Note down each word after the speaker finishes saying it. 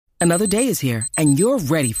Another day is here, and you're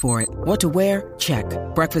ready for it. What to wear? Check.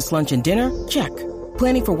 Breakfast, lunch, and dinner? Check.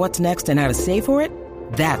 Planning for what's next and how to save for it?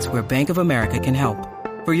 That's where Bank of America can help.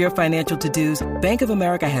 For your financial to-dos, Bank of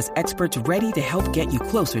America has experts ready to help get you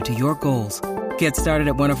closer to your goals. Get started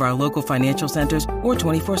at one of our local financial centers or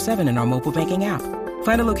 24/7 in our mobile banking app.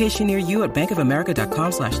 Find a location near you at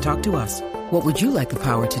bankofamerica.com/talktous. What would you like the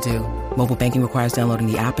power to do? Mobile banking requires downloading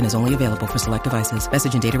the app and is only available for select devices.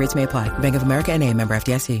 Message and data rates may apply. Bank of America N.A., member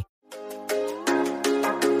FDIC.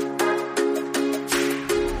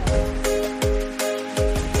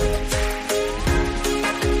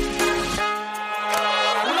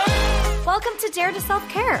 Welcome to Dare to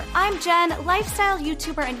Self-Care. I'm Jen, lifestyle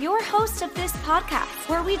YouTuber and your host of this podcast,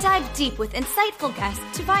 where we dive deep with insightful guests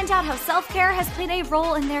to find out how self-care has played a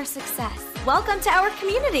role in their success. Welcome to our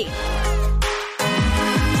community.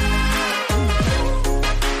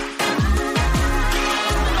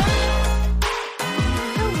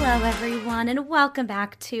 Hello, everyone, and welcome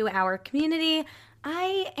back to our community.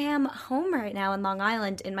 I am home right now in Long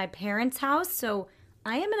Island in my parents' house, so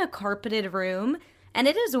I am in a carpeted room. And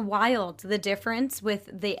it is wild, the difference with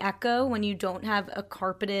the echo when you don't have a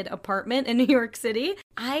carpeted apartment in New York City.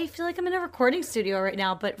 I feel like I'm in a recording studio right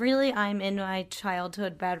now, but really I'm in my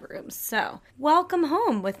childhood bedroom. So, welcome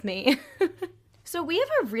home with me. So we have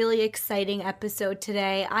a really exciting episode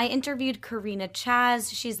today. I interviewed Karina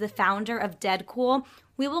Chaz. She's the founder of Deadcool.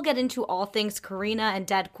 We will get into all things Karina and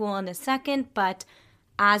Deadcool in a second, but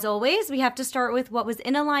as always, we have to start with what was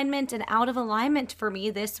in alignment and out of alignment for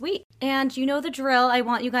me this week. And you know the drill. I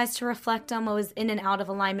want you guys to reflect on what was in and out of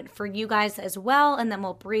alignment for you guys as well, and then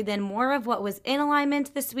we'll breathe in more of what was in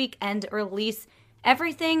alignment this week and release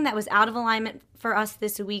everything that was out of alignment for us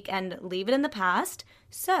this week and leave it in the past.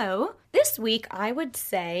 So this week, I would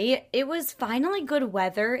say it was finally good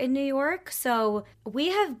weather in New York. So we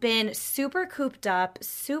have been super cooped up,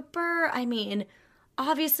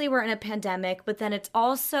 obviously we're in a pandemic, but then it's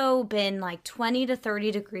also been like 20 to 30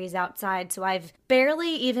 degrees outside. So I've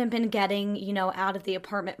barely even been getting, out of the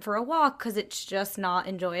apartment for a walk because it's just not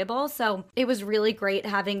enjoyable. So it was really great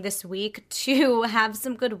having this week to have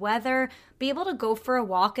some good weather, be able to go for a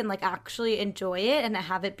walk and actually enjoy it and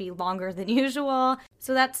have it be longer than usual.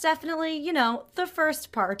 So that's definitely, the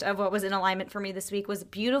first part of what was in alignment for me this week was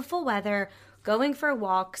beautiful weather, going for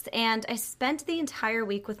walks, and I spent the entire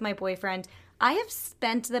week with my boyfriend. I have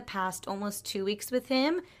spent the past almost 2 weeks with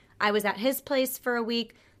him. I was at his place for a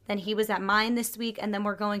week, then he was at mine this week, and then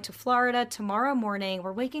we're going to Florida tomorrow morning.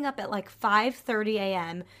 We're waking up at 5:30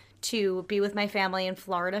 a.m. to be with my family in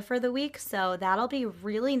Florida for the week, so that'll be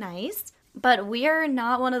really nice. But we are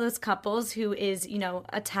not one of those couples who is,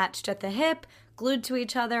 attached at the hip, glued to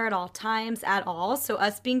each other at all times at all. So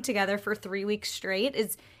us being together for 3 weeks straight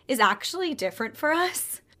is actually different for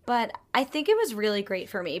us. But I think it was really great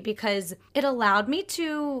for me because it allowed me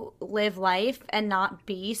to live life and not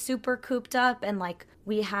be super cooped up. And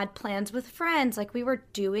we had plans with friends, we were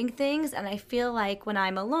doing things. And I feel like when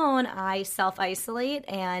I'm alone, I self-isolate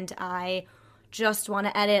and I just want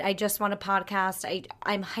to edit. I just want to podcast.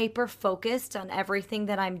 I'm hyper focused on everything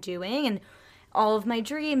that I'm doing and all of my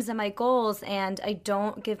dreams and my goals, and I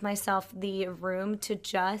don't give myself the room to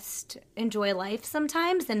just enjoy life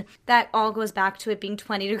sometimes. And that all goes back to it being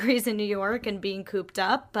 20 degrees in New York and being cooped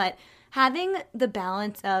up. But having the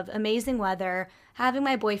balance of amazing weather, having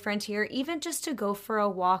my boyfriend here, even just to go for a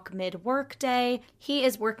walk mid-work day. He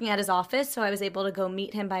is working at his office, so I was able to go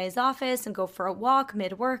meet him by his office and go for a walk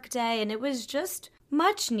mid-work day. And it was just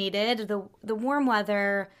much needed. The warm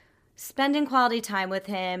weather, spending quality time with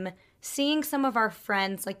him, seeing some of our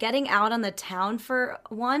friends, getting out on the town for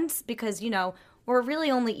once because, we're really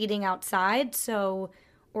only eating outside,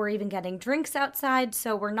 or even getting drinks outside,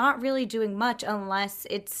 so we're not really doing much unless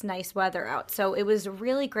it's nice weather out. So it was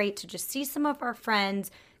really great to just see some of our friends,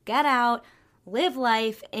 get out, live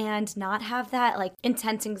life, and not have that,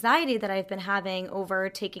 intense anxiety that I've been having over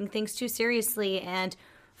taking things too seriously and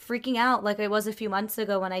freaking out like I was a few months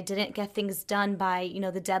ago when I didn't get things done by,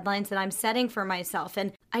 the deadlines that I'm setting for myself.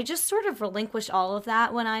 And I just sort of relinquish all of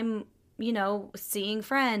that when I'm, seeing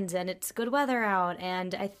friends and it's good weather out.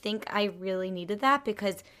 And I think I really needed that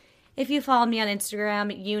because if you follow me on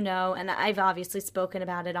Instagram, and I've obviously spoken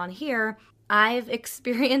about it on here, I've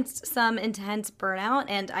experienced some intense burnout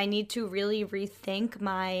and I need to really rethink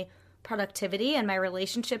my productivity and my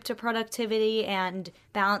relationship to productivity and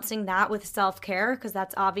balancing that with self-care, because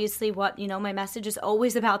that's obviously what, my message is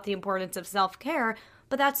always about, the importance of self-care.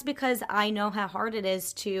 But that's because I know how hard it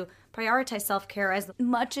is to prioritize self-care as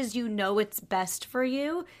much as it's best for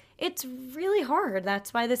you. it's really hard.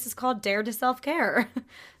 That's why this is called Dare to Self-Care.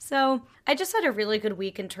 So I just had a really good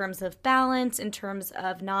week in terms of balance, in terms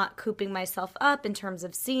of not cooping myself up, in terms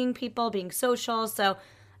of seeing people, being social. So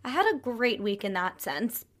I had a great week in that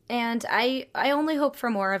sense. And I only hope for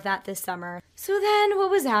more of that this summer. So then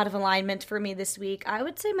what was out of alignment for me this week? I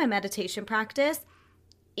would say my meditation practice.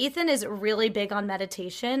 Ethan is really big on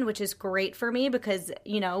meditation, which is great for me because,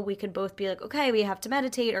 we could both be like, okay, we have to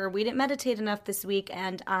meditate, or we didn't meditate enough this week,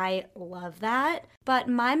 and I love that. But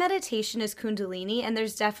my meditation is Kundalini, and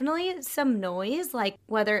there's definitely some noise, like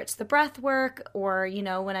whether it's the breath work or,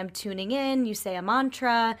 when I'm tuning in, you say a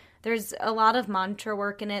mantra. There's a lot of mantra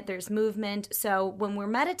work in it. There's movement. So when we're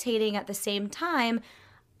meditating at the same time,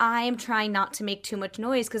 I'm trying not to make too much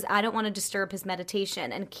noise because I don't want to disturb his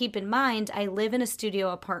meditation. And keep in mind, I live in a studio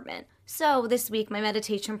apartment. So this week, my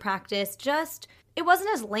meditation practice it wasn't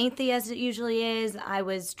as lengthy as it usually is. I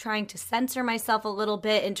was trying to censor myself a little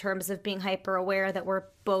bit in terms of being hyper aware that we're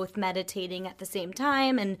both meditating at the same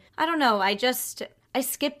time. And I don't know, I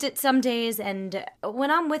skipped it some days. And when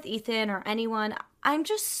I'm with Ethan or anyone, I'm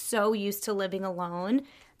just so used to living alone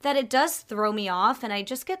that it does throw me off, and I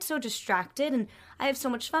just get so distracted, and I have so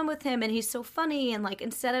much fun with him, and he's so funny, and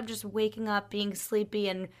instead of just waking up being sleepy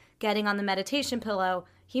and getting on the meditation pillow,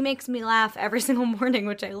 he makes me laugh every single morning,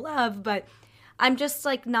 which I love. But I'm just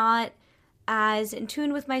not as in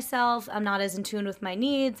tune with myself. I'm not as in tune with my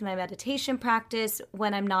needs, my meditation practice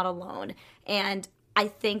when I'm not alone. And I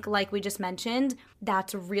think, like we just mentioned,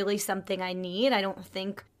 that's really something I need. I don't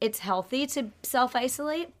think it's healthy to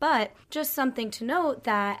self-isolate, but just something to note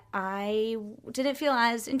that I didn't feel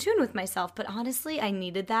as in tune with myself. But honestly, I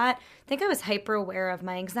needed that. I think I was hyper aware of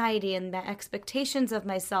my anxiety and the expectations of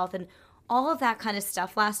myself and all of that kind of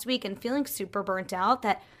stuff last week, and feeling super burnt out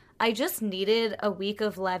that I just needed a week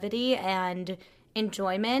of levity and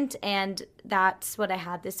enjoyment, and that's what I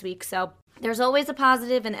had this week. So there's always a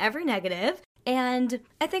positive in every negative. And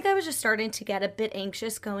I think I was just starting to get a bit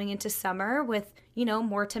anxious going into summer with,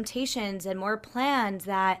 more temptations and more plans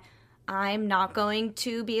that I'm not going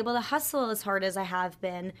to be able to hustle as hard as I have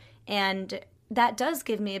been. And that does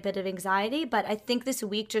give me a bit of anxiety, but I think this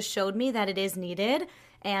week just showed me that it is needed.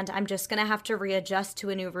 And I'm just going to have to readjust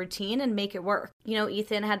to a new routine and make it work.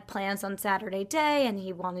 Ethan had plans on Saturday day and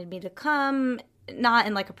he wanted me to come, not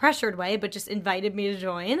in a pressured way, but just invited me to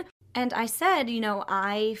join. And I said,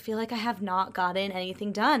 I feel like I have not gotten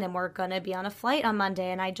anything done, and we're going to be on a flight on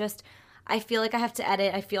Monday, and I feel like I have to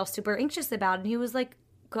edit. I feel super anxious about it. And he was like,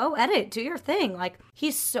 go edit, do your thing.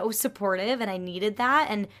 He's so supportive, and I needed that.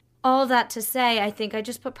 And all that to say, I think I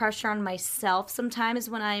just put pressure on myself sometimes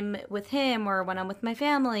when I'm with him or when I'm with my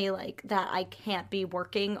family, that I can't be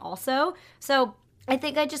working also. So I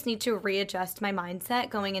think I just need to readjust my mindset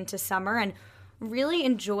going into summer and really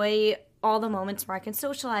enjoy all the moments where I can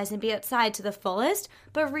socialize and be outside to the fullest,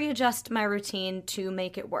 but readjust my routine to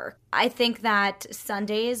make it work. I think that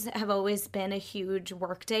Sundays have always been a huge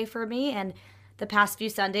work day for me, and the past few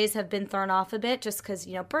Sundays have been thrown off a bit just because,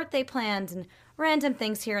 birthday plans and random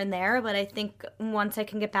things here and there. But I think once I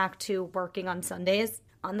can get back to working on Sundays,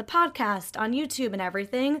 on the podcast, on YouTube and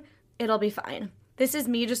everything, it'll be fine. This is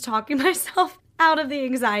me just talking myself out of the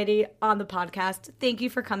anxiety on the podcast. Thank you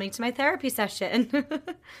for coming to my therapy session.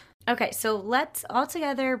 Okay, so let's all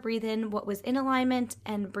together breathe in what was in alignment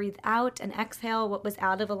and breathe out and exhale what was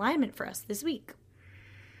out of alignment for us this week.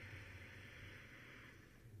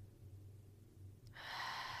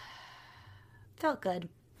 Felt good.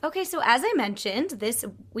 Okay, so as I mentioned, this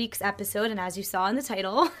week's episode, and as you saw in the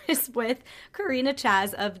title, is with Karina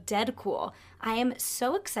Chaz of Deadcool. I am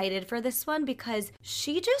so excited for this one because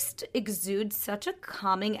she just exudes such a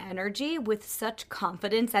calming energy with such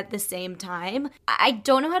confidence at the same time. I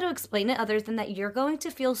don't know how to explain it other than that you're going to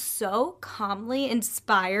feel so calmly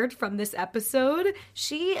inspired from this episode.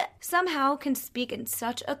 She somehow can speak in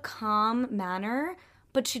such a calm manner,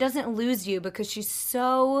 but she doesn't lose you because she's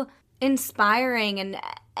so inspiring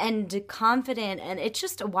and confident, and it's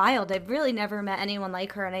just wild. I've really never met anyone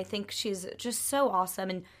like her, and I think she's just so awesome,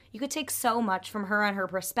 and you could take so much from her and her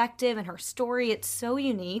perspective and her story. It's so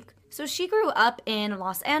unique. So she grew up in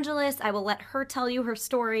Los Angeles. I will let her tell you her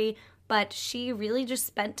story, but she really just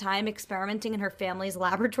spent time experimenting in her family's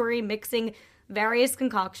laboratory, mixing various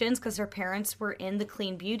concoctions because her parents were in the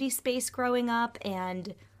clean beauty space growing up,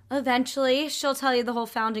 and eventually, she'll tell you the whole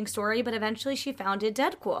founding story, but eventually she founded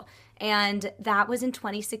Deadcool. And that was in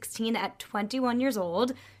 2016 at 21 years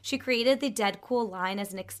old. She created the Deadcool line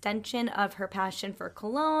as an extension of her passion for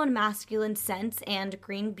cologne, masculine scents, and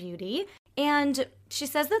green beauty. And she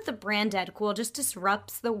says that the brand Deadcool just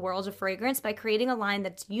disrupts the world of fragrance by creating a line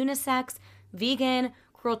that's unisex, vegan,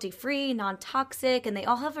 cruelty-free, non-toxic, and they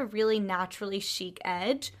all have a really naturally chic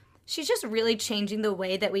edge. She's just really changing the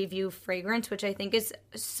way that we view fragrance, which I think is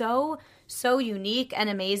so unique and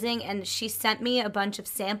amazing. And she sent me a bunch of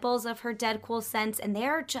samples of her Dead Cool scents, and they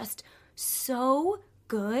are just so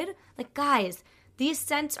good. Like, guys, these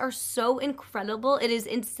scents are so incredible. It is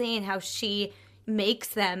insane how she makes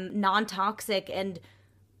them non-toxic and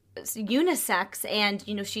unisex, and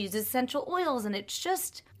she uses essential oils, and it's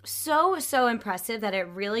just so impressive that it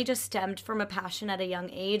really just stemmed from a passion at a young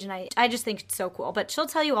age, and I just think it's so cool. But she'll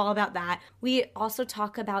tell you all about that. We also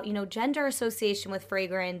talk about gender association with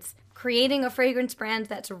fragrance, creating a fragrance brand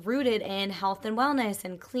that's rooted in health and wellness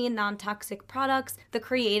and clean, non-toxic products, the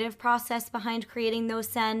creative process behind creating those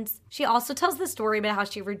scents. She also tells the story about how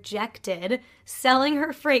she rejected selling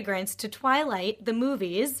her fragrance to Twilight, the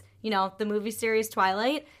movies, the movie series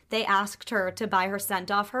Twilight. They asked her to buy her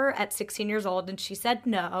scent off her at 16 years old, and she said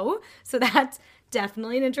no. So that's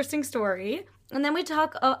definitely an interesting story. And then we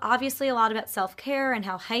talk, obviously, a lot about self-care and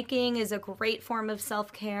how hiking is a great form of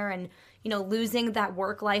self-care, and losing that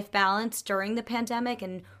work-life balance during the pandemic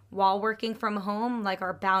and while working from home, like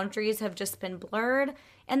our boundaries have just been blurred.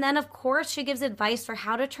 And then, of course, she gives advice for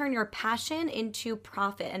how to turn your passion into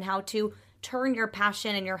profit and how to turn your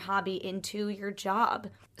passion and your hobby into your job.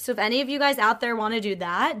 So if any of you guys out there want to do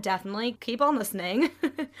that, definitely keep on listening.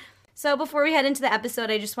 So before we head into the episode,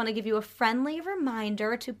 I just want to give you a friendly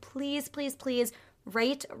reminder to please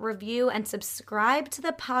rate, review, and subscribe to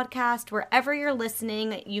the podcast wherever you're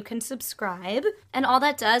listening. You can subscribe. And all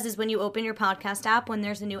that does is when you open your podcast app, when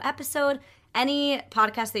there's a new episode, any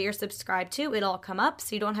podcast that you're subscribed to, it'll come up.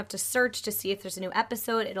 So you don't have to search to see if there's a new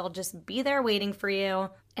episode. It'll just be there waiting for you.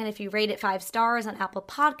 And if you rate it 5 stars on Apple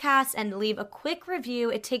Podcasts and leave a quick review,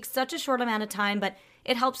 it takes such a short amount of time, but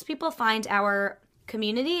it helps people find our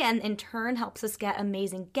community and in turn helps us get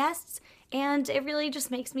amazing guests. And it really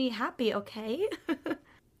just makes me happy, okay?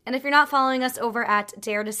 And if you're not following us over at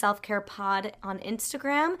Dare to Self-Care Pod on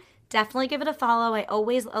Instagram, definitely give it a follow. I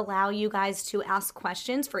always allow you guys to ask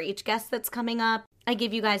questions for each guest that's coming up. I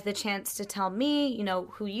give you guys the chance to tell me,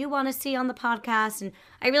 who you want to see on the podcast. And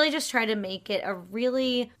I really just try to make it a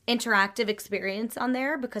really interactive experience on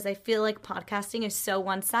there because I feel like podcasting is so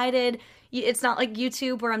one-sided. It's not like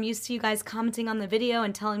YouTube where I'm used to you guys commenting on the video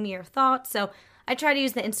and telling me your thoughts. So I try to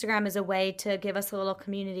use the Instagram as a way to give us a little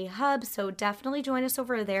community hub. So definitely join us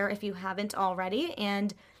over there if you haven't already.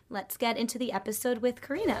 And let's get into the episode with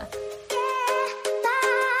Karina.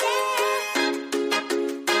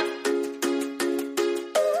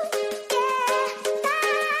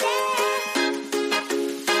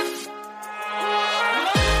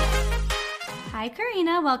 Hi,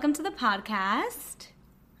 Karina. Welcome to the podcast.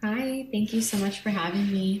 Hi. Thank you so much for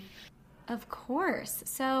having me. Of course.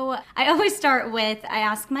 So I always start with, I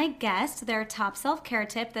ask my guests their top self-care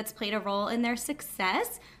tip that's played a role in their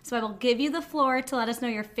success. So I will give you the floor to let us know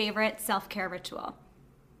your favorite self-care ritual.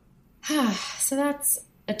 So that's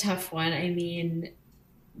a tough one. I mean,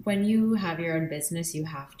 when you have your own business, you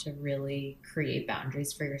have to really create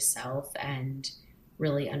boundaries for yourself and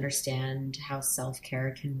really understand how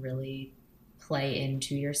self-care can really play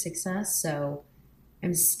into your success. So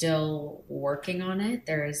I'm still working on it.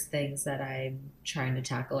 There's things that I'm trying to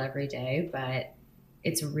tackle every day, but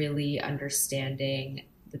it's really understanding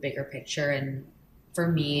the bigger picture. And for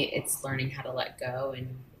me, it's learning how to let go.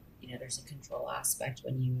 And, there's a control aspect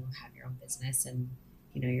when you have your own business and,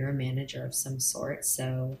 you're a manager of some sort.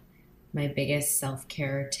 So my biggest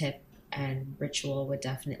self-care tip and ritual would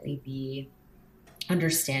definitely be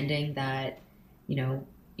understanding that,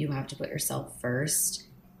 you have to put yourself first.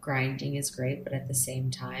 Grinding is great, but at the same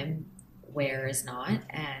time, wear is not.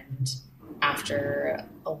 And after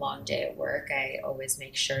a long day at work, I always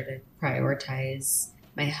make sure to prioritize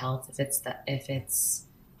my health. If it's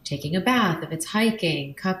taking a bath, if it's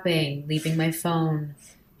hiking, cupping, leaving my phone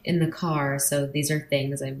in the car. So these are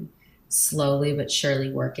things I'm slowly but surely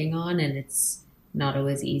working on, and it's not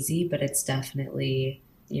always easy, but it's definitely,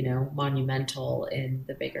 monumental in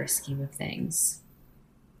the bigger scheme of things.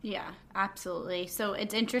 Yeah, absolutely. So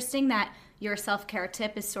it's interesting that your self-care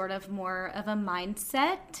tip is sort of more of a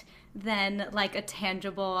mindset than like a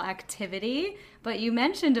tangible activity. But you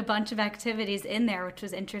mentioned a bunch of activities in there, which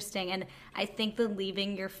was interesting. And I think the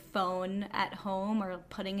leaving your phone at home or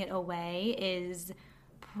putting it away is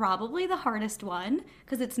probably the hardest one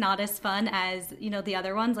because it's not as fun as, the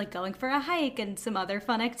other ones like going for a hike and some other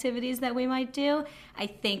fun activities that we might do. I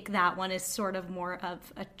think that one is sort of more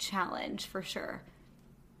of a challenge for sure.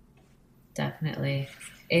 Definitely.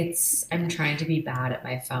 I'm trying to be bad at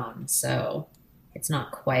my phone, so it's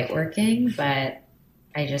not quite working, but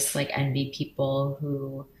I just envy people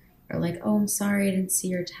who are like, oh, I'm sorry, I didn't see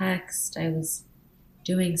your text. I was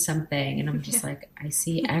doing something. And I'm just like, I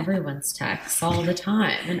see everyone's texts all the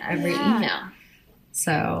time and every email.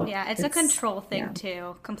 So yeah, it's a control thing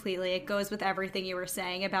too, completely. It goes with everything you were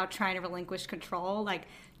saying about trying to relinquish control. Like,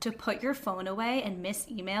 to put your phone away and miss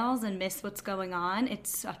emails and miss what's going on,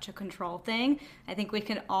 it's such a control thing. I think we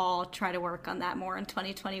can all try to work on that more in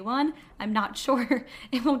 2021. I'm not sure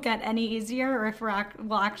it will get any easier or if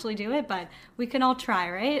we'll actually do it, but we can all try,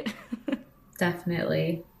 right?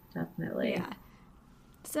 Definitely. Yeah.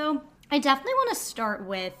 So I definitely want to start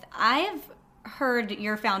with, I've heard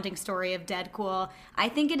your founding story of Dead Cool. I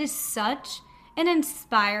think it is such an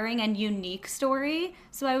inspiring and unique story.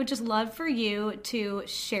 So I would just love for you to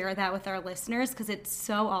share that with our listeners because it's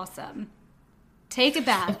so awesome. Take it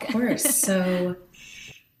back. Of course. So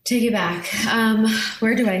take it back.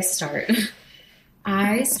 Where do I start?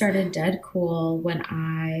 I started Dead Cool when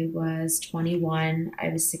I was 21. I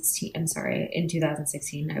was 16. I'm sorry. In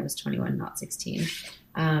 2016, I was 21, not 16.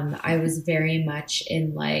 I was very much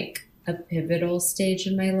in like a pivotal stage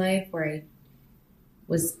in my life where I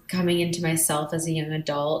was coming into myself as a young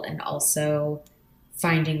adult and also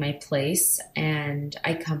finding my place. And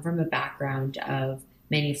I come from a background of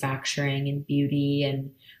manufacturing and beauty,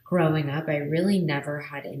 and growing up, I really never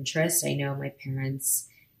had interest. I know my parents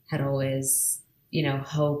had always,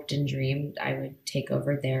 hoped and dreamed I would take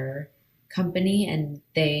over their company, and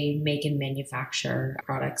they make and manufacture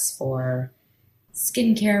products for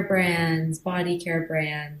skincare brands, body care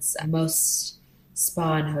brands, most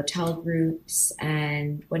spa and hotel groups.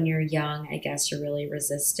 And when you're young, I guess you're really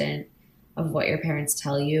resistant of what your parents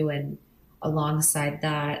tell you. And alongside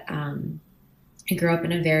that, I grew up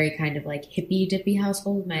in a very kind of like hippie dippy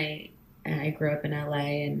household. I grew up in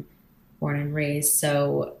LA and born and raised.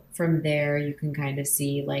 So from there, you can kind of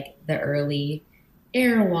see like the early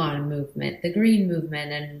Erewhon movement, the green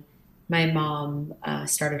movement. And my mom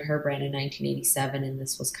started her brand in 1987, and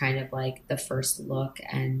this was kind of like the first look,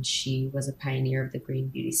 and she was a pioneer of the green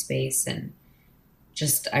beauty space. And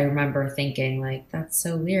just, I remember thinking like, that's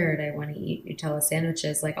so weird. I want to eat Nutella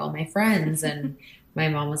sandwiches like all my friends. And my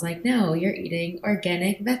mom was like, no, you're eating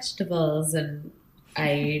organic vegetables. And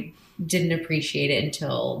I didn't appreciate it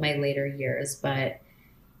until my later years. But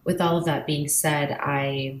with all of that being said,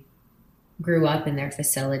 I grew up in their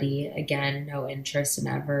facility. Again, no interest in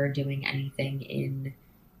ever doing anything in,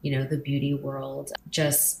 the beauty world.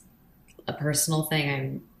 Just a personal thing.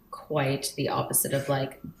 I'm quite the opposite of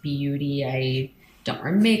like beauty. I don't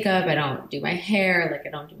wear makeup. I don't do my hair. Like, I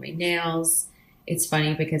don't do my nails. It's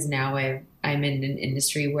funny because now I'm in an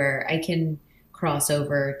industry where I can cross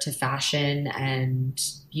over to fashion and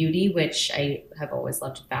beauty, which I have always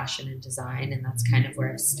loved fashion and design, and that's kind of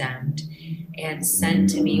where I've stemmed. And scent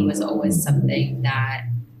to me was always something that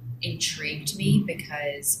intrigued me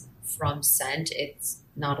because from scent, it's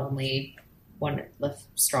not only one of the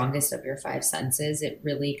strongest of your five senses, it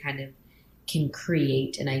really kind of can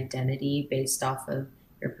create an identity based off of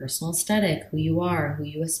your personal aesthetic, who you are, who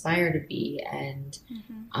you aspire to be. And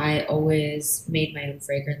I always made my own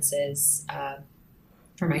fragrances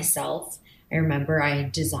for myself. I remember I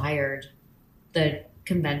desired the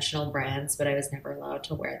conventional brands, but I was never allowed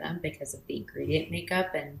to wear them because of the ingredient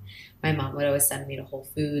makeup. And my mom would always send me to Whole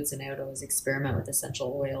Foods, and I would always experiment with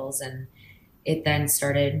essential oils. And it then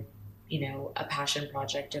started, a passion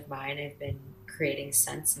project of mine. I've been creating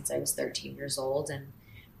scents since I was 13 years old. And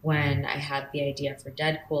when I had the idea for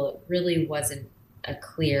Dead Cool, it really wasn't a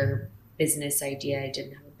clear business idea. I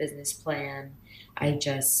didn't have a business plan. I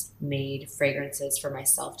just made fragrances for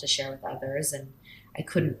myself to share with others, and I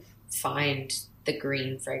couldn't find the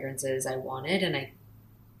green fragrances I wanted. And I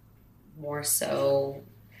more so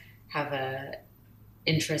have a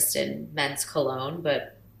interest in men's cologne,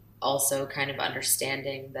 but also kind of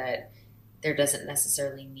understanding that there doesn't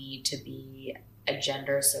necessarily need to be a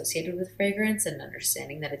gender associated with fragrance, and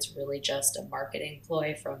understanding that it's really just a marketing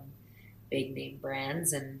ploy from big name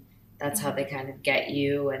brands, and that's how they kind of get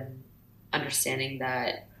you, and understanding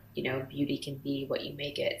that, beauty can be what you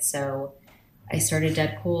make it. So I started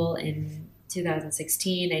Dead Cool in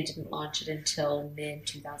 2016. I didn't launch it until mid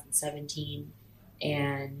 2017.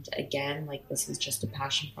 And again, like, this was just a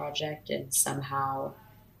passion project, and somehow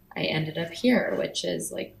I ended up here, which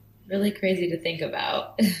is like really crazy to think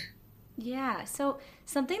about. Yeah. So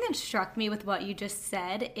something that struck me with what you just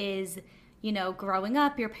said is, growing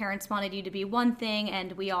up, your parents wanted you to be one thing,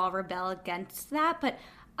 and we all rebel against that. But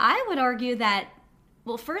I would argue that,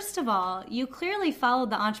 well, first of all, you clearly followed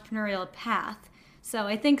the entrepreneurial path. So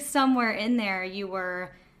I think somewhere in there you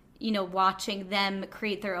were, watching them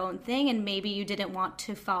create their own thing, and maybe you didn't want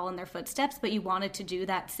to follow in their footsteps, but you wanted to do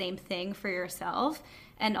that same thing for yourself.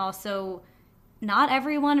 And also, not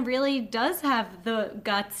everyone really does have the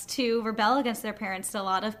guts to rebel against their parents. A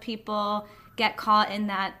lot of people get caught in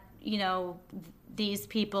that, these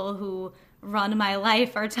people who run my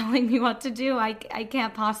life are telling me what to do. I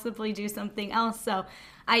can't possibly do something else. So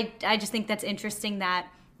I just think that's interesting that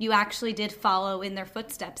you actually did follow in their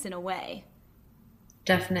footsteps in a way.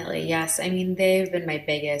 Definitely, yes. I mean, they've been my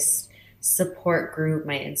biggest support group,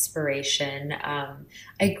 my inspiration. I'm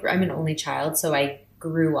an only child, so I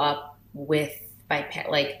grew up with my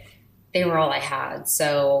they were all I had.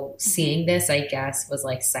 So seeing this, I guess, was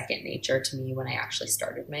like second nature to me when I actually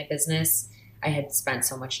started my business. I had spent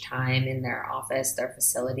so much time in their office, their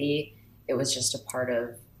facility. It was just a part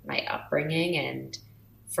of my upbringing. And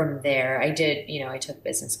from there, I took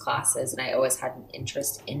business classes, and I always had an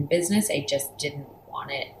interest in business. I just didn't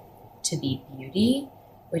want it to be beauty,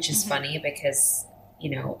 which is funny because,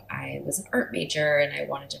 I was an art major and I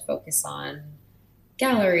wanted to focus on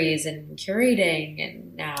galleries and curating.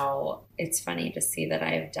 And now it's funny to see that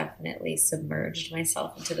I've definitely submerged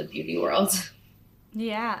myself into the beauty world.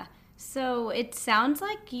 Yeah. So it sounds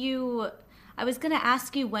like I was going to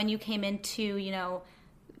ask you when you came into,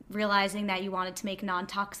 realizing that you wanted to make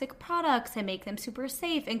non-toxic products and make them super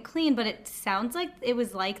safe and clean, but it sounds like it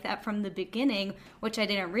was like that from the beginning, which I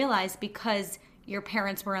didn't realize because your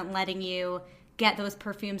parents weren't letting you get those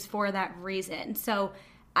perfumes for that reason. So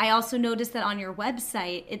I also noticed that on your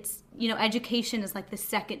website, it's, education is like the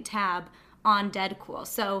second tab on Deadcool.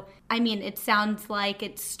 So, I mean, it sounds like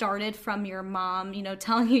it started from your mom,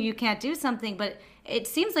 telling you can't do something, but it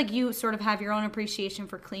seems like you sort of have your own appreciation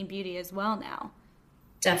for clean beauty as well now.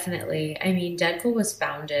 Definitely. I mean, Deadcool was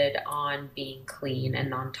founded on being clean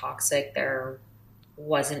and non-toxic. There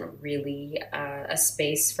wasn't really a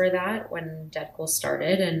space for that when Deadcool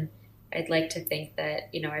started. And I'd like to think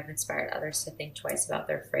that, I've inspired others to think twice about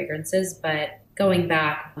their fragrances. But going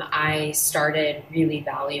back, I started really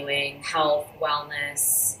valuing health,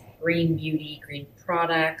 wellness, green beauty, green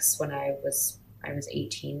products when I was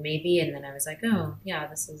 18 maybe. And then I was like, oh yeah,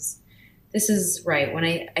 this is right. When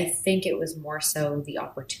I think it was more so the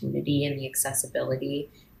opportunity and the accessibility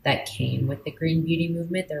that came with the green beauty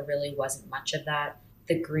movement. There really wasn't much of that.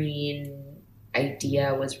 The green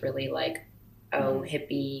idea was really like,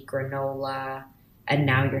 hippie, granola. And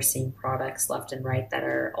now you're seeing products left and right that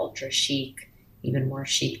are ultra chic, even more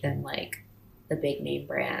chic than like the big name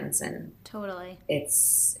brands. And totally,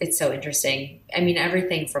 it's so interesting. I mean,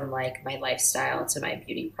 everything from like my lifestyle to my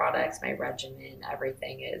beauty products, my regimen,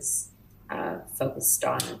 everything is focused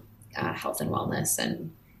on health and wellness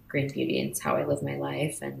and green beauty. And it's how I live my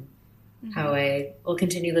life and how I will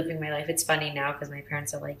continue living my life. It's funny now because my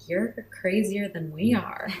parents are like, you're crazier than we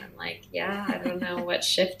are. And I'm like, yeah, I don't know what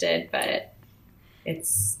shifted, but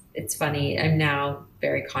it's funny. I'm now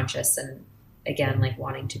very conscious and again, like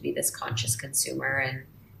wanting to be this conscious consumer and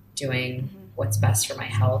doing what's best for my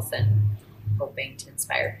health and hoping to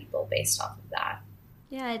inspire people based off of that.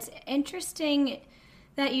 Yeah, it's interesting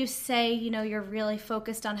that you say, you're really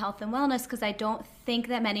focused on health and wellness, because I don't think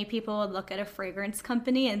that many people would look at a fragrance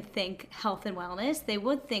company and think health and wellness. They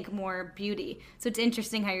would think more beauty. So it's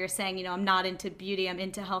interesting how you're saying, I'm not into beauty, I'm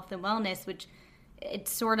into health and wellness, which it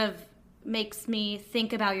sort of makes me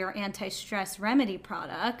think about your anti-stress remedy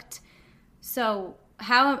product. So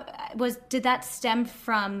did that stem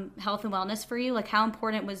from health and wellness for you? Like, how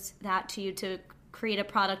important was that to you to create a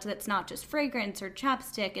product that's not just fragrance or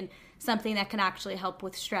chapstick and something that can actually help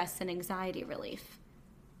with stress and anxiety relief?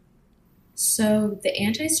 So the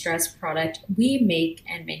anti-stress product, we make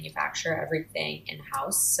and manufacture everything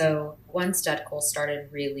in-house. So once Deadcool started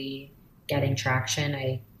really getting traction,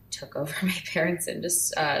 I took over my parents'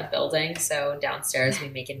 building. So downstairs we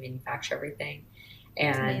make and manufacture everything.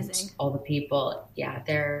 And all the people, yeah,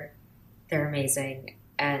 they're amazing.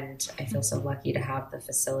 And I feel so lucky to have the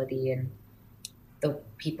facility, and the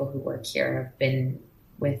people who work here have been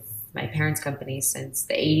with my parents' company since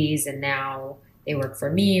the 80s, and now they work for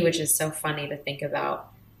me, which is so funny to think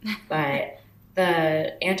about. But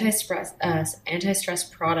the anti-stress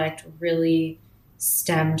product really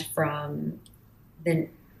stemmed from an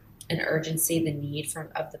urgency, the need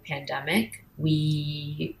of the pandemic.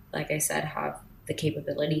 We, like I said, have the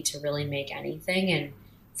capability to really make anything. And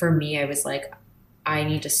for me, I was like, I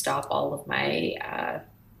need to stop all of my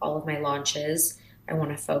launches. I want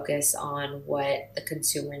to focus on what the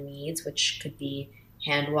consumer needs, which could be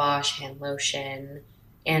hand wash, hand lotion,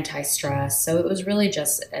 anti-stress. So it was really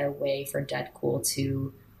just a way for Deadcool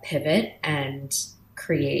to pivot and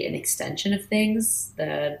create an extension of things.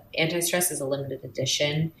 The anti-stress is a limited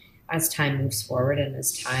edition. as time moves forward and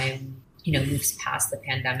as time, moves past the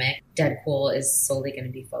pandemic, Dead Cool is solely going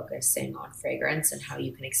to be focusing on fragrance and how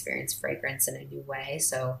you can experience fragrance in a new way.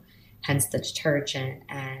 So hence the detergent,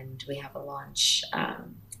 and we have a launch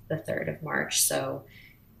the 3rd of March. So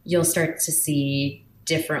you'll start to see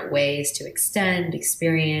different ways to extend,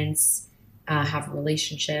 experience, have a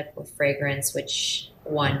relationship with fragrance, which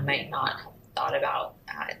one might not have thought about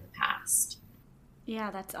in the past.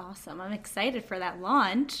 Yeah, that's awesome. I'm excited for that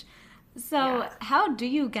launch. So how do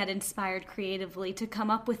you get inspired creatively to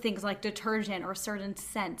come up with things like detergent or certain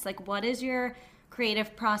scents? Like, what is your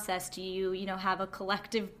creative process? Do you, have a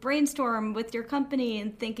collective brainstorm with your company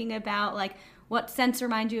and thinking about like what scents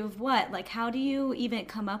remind you of what? Like, how do you even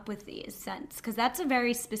come up with these scents? Because that's a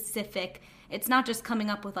very specific, it's not just coming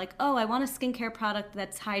up with like, oh, I want a skincare product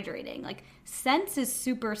that's hydrating. Like, scents is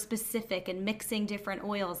super specific and mixing different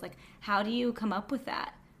oils. Like, how do you come up with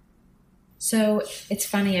that? So it's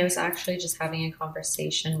funny, I was actually just having a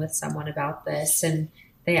conversation with someone about this, and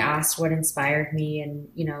they asked what inspired me. And,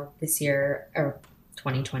 this year, or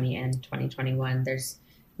 2020 and 2021, there's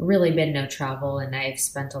really been no travel. And I've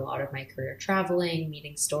spent a lot of my career traveling,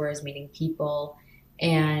 meeting stores, meeting people.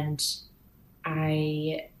 And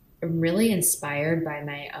I am really inspired by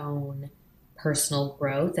my own personal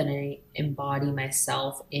growth, and I embody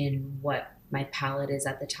myself in what my palette is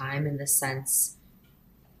at the time, in the sense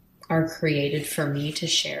are created for me to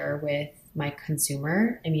share with my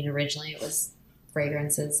consumer. I mean, originally it was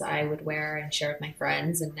fragrances I would wear and share with my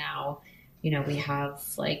friends. And now, we have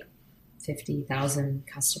like 50,000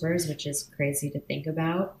 customers, which is crazy to think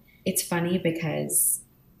about. It's funny because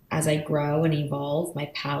as I grow and evolve, my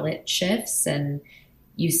palette shifts, and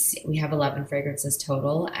we have 11 fragrances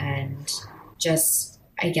total. And just,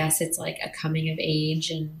 I guess it's like a coming of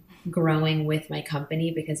age and growing with my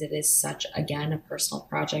company, because it is such, again, a personal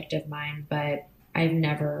project of mine. But I've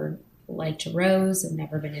never liked rose. I've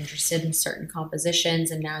never been interested in certain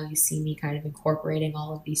compositions. And now you see me kind of incorporating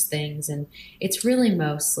all of these things. And it's really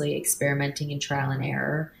mostly experimenting and trial and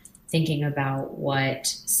error, thinking about what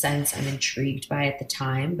scents I'm intrigued by at the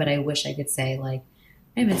time. But I wish I could say like,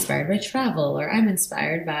 I'm inspired by travel, or I'm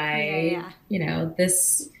inspired by,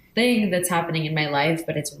 this thing that's happening in my life,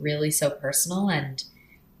 but it's really so personal. And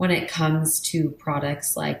when it comes to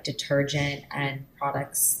products like detergent and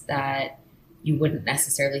products that you wouldn't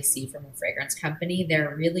necessarily see from a fragrance company,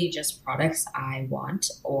 they're really just products I want.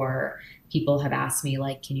 Or people have asked me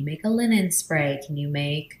like, can you make a linen spray? Can you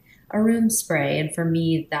make a room spray? And for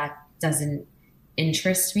me, that doesn't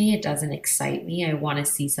interest me. It doesn't excite me. I want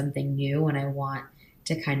to see something new, and I want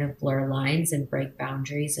to kind of blur lines and break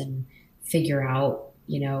boundaries and figure out,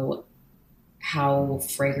 how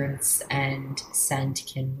fragrance and scent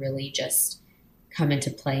can really just come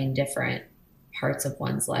into play in different parts of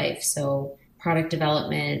one's life. So product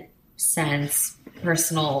development, scents,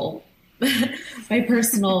 my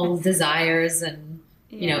personal desires and,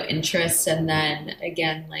 interests. And then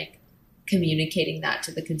again, like communicating that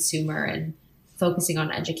to the consumer and focusing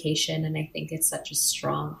on education. And I think it's such a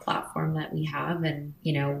strong platform that we have. And,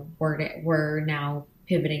 we're now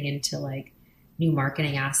pivoting into like new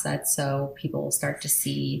marketing assets. So people will start to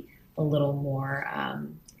see a little more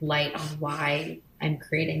light on why I'm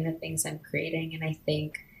creating the things I'm creating. And I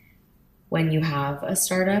think when you have a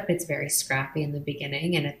startup, it's very scrappy in the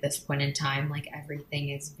beginning. And at this point in time, like everything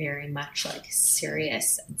is very much like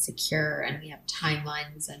serious and secure, and we have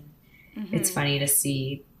timelines. And it's funny to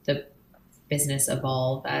see the business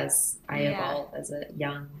evolve as I evolve as a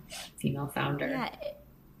young female founder. Yeah,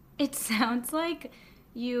 it sounds like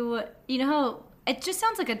it just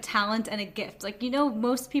sounds like a talent and a gift. Like,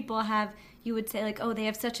 most people have, you would say like, oh, they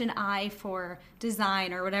have such an eye for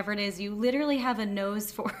design or whatever it is. You literally have a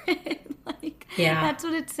nose for it. That's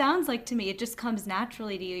what it sounds like to me. It just comes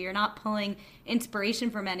naturally to you. You're not pulling inspiration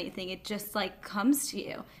from anything. It just like comes to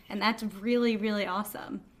you. And that's really, really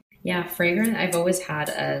awesome. Yeah. Fragrance. I've always had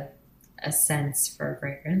a sense for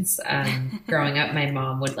fragrance. Growing up, my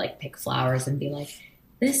mom would like pick flowers and be like,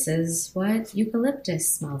 this is what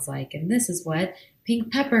eucalyptus smells like, and this is what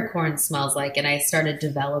pink peppercorn smells like. And I started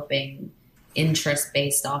developing interest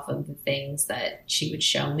based off of the things that she would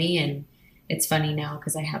show me. And it's funny now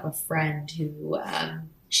because I have a friend who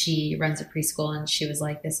she runs a preschool, and she was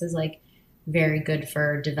like, this is like very good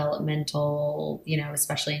for developmental,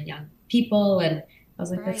 especially in young people. And I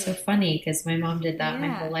was like, that's so funny, because my mom did that my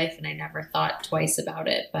whole life, and I never thought twice about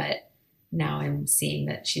it. But now I'm seeing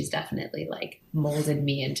that she's definitely like molded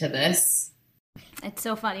me into this. It's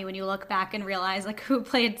so funny when you look back and realize like who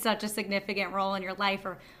played such a significant role in your life,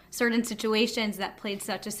 or certain situations that played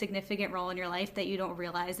such a significant role in your life that you don't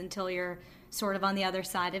realize until you're sort of on the other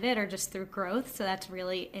side of it or just through growth. So that's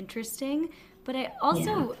really interesting. But I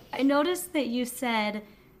also, I noticed that you said,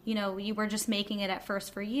 you know, you were just making it at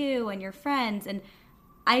first for you and your friends. And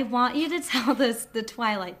I want you to tell the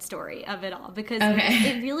Twilight story of it all, because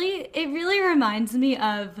it really reminds me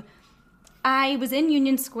of, I was in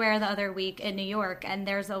Union Square the other week in New York, and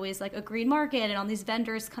there's always like a green market and all these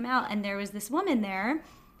vendors come out, and there was this woman there.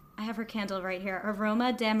 I have her candle right here.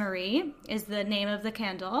 Aroma de Marie is the name of the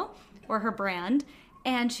candle, or her brand.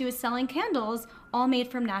 And she was selling candles all made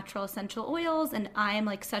from natural essential oils. And I am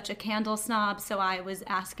like such a candle snob, so I was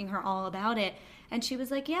asking her all about it. And she was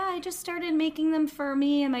like, yeah, I just started making them for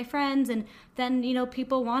me and my friends. And then, you know,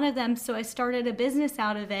 people wanted them, so I started a business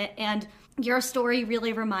out of it. And your story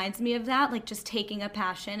really reminds me of that, like just taking a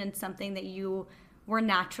passion and something that you were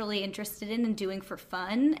naturally interested in and doing for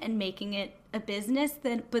fun and making it a business.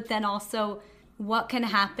 But then also what can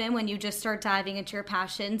happen when you just start diving into your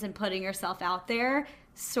passions and putting yourself out there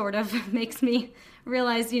sort of makes me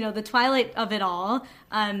realize, you know, the twilight of it all.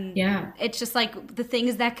 It's just like the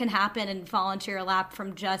things that can happen and fall into your lap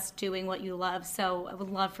from just doing what you love. So I would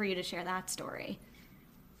love for you to share that story.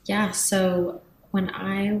 Yeah. So when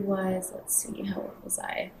I was, let's see, how old was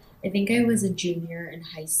I? I think I was a junior in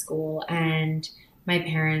high school, and my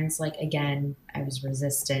parents, like, again, I was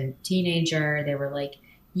resistant teenager. They were like,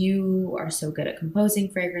 you are so good at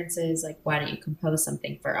composing fragrances. Like, why don't you compose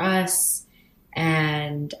something for us?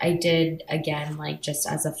 And I did, again, like just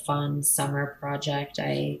as a fun summer project,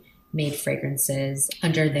 I made fragrances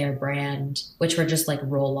under their brand, which were just like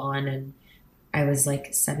roll on. And I was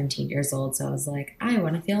like 17 years old. So I was like, I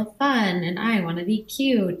want to feel fun and I want to be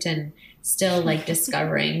cute, and still like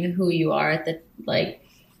discovering who you are at the, like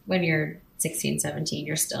when you're 16, 17,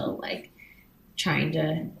 you're still like trying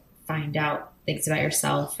to find out things about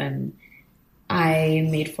yourself. And I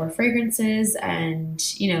made 4 fragrances, and,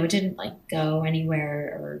 you know, it didn't like go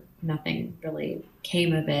anywhere, or nothing really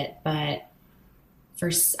came of it. But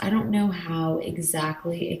first, I don't know how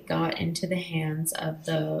exactly it got into the hands of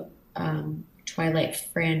the Twilight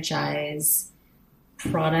franchise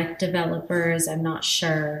product developers. I'm not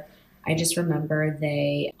sure. I just remember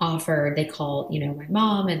they called, you know, my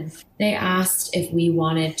mom, and they asked if we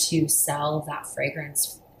wanted to sell that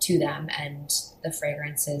fragrance to them, and the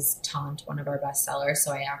fragrance is Taunt, one of our best sellers.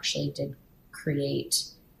 So I actually did create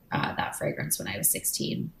that fragrance when I was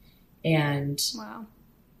 16. And wow.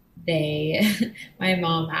 My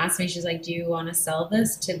mom asked me, she's like, do you want to sell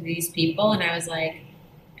this to these people? And I was like,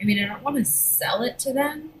 I mean, I don't want to sell it to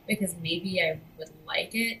them because maybe I would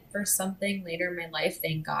like it for something later in my life.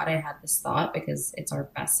 Thank God I had this thought, because it's our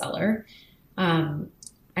bestseller.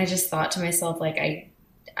 I just thought to myself, like,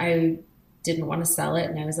 I didn't want to sell it.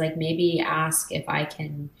 And I was like, maybe ask if I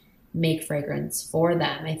can make fragrance for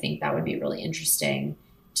them. I think that would be really interesting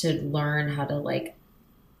to learn how to like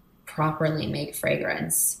properly make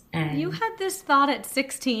fragrance. And you had this thought at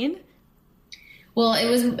 16? Well, it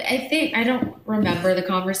was, I don't remember the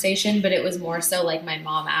conversation, but it was more so like my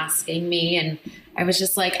mom asking me, and I was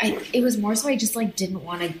just like, it was more so I just like didn't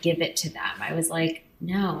want to give it to them. I was like,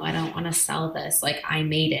 no, I don't want to sell this. Like, I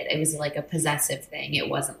made it. It was like a possessive thing. It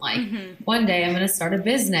wasn't like one day I'm going to start a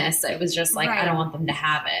business. It was just like, right. I don't want them to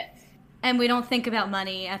have it. And we don't think about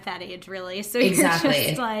money at that age, really. So exactly.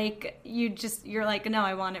 You're just like, you're like, no,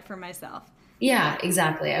 I want it for myself. Yeah,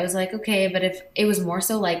 exactly. I was like, okay, but if it was more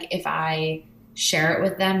so like if I share it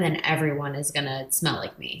with them, then everyone is going to smell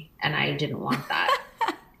like me. And I didn't want that,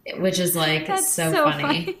 which is like so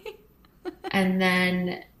funny. And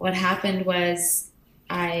then what happened was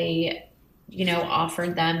I, you know,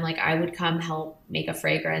 offered them, like, I would come help make a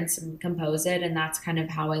fragrance and compose it. And that's kind of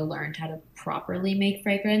how I learned how to properly make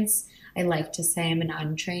fragrance. I like to say I'm an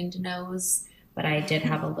untrained nose, but I did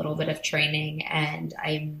have a little bit of training, and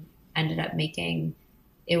I ended up making,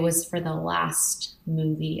 it was for the last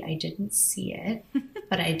movie. I didn't see it,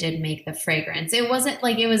 but I did make the fragrance. It wasn't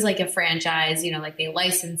like, it was like a franchise, you know, like they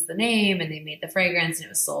licensed the name and they made the fragrance, and it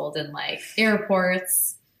was sold in like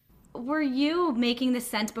airports. Were you making the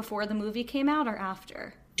scent before the movie came out or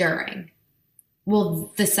after? During.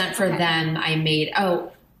 Well, the scent for them I made,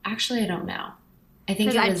 actually I don't know. I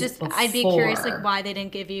think it was before. I'd be curious like why they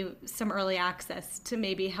didn't give you some early access to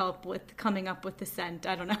maybe help with coming up with the scent.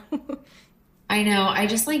 I don't know. I know. I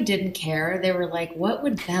just like didn't care. They were like, what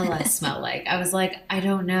would Bella smell like? I was like, I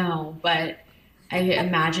don't know, but I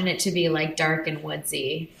imagine it to be like dark and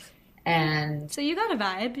woodsy. And so you got a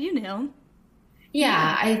vibe, you knew.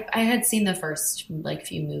 Yeah, I had seen the first like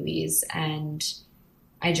few movies, and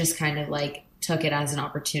I just kind of like took it as an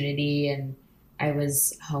opportunity, and I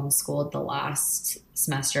was homeschooled the last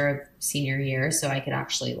semester of senior year, so I could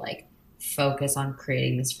actually like focus on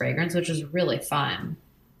creating this fragrance, which was really fun.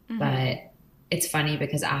 But it's funny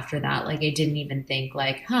because after that, like, I didn't even think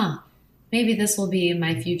like, maybe this will be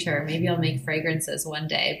my future. Maybe I'll make fragrances one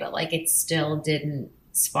day, but like it still didn't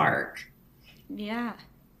spark. Yeah.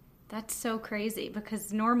 That's so crazy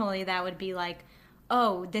because normally that would be like,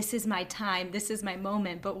 oh, this is my time, this is my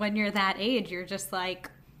moment. But when you're that age, you're just like,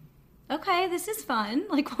 okay, this is fun.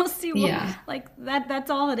 Like, we'll see what, like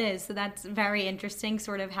that's all it is. So that's very interesting,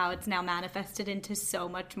 sort of how it's now manifested into so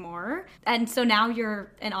much more. And so now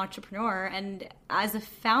you're an entrepreneur, and as a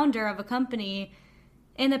founder of a company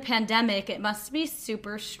in a pandemic, it must be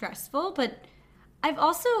super stressful. But I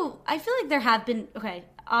feel like there have been,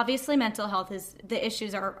 obviously mental health the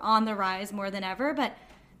issues are on the rise more than ever, but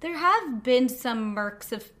there have been some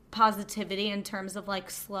murks of positivity in terms of like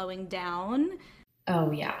slowing down.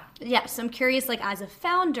 Oh, yeah. Yeah, so I'm curious, like, as a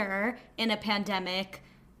founder in a pandemic,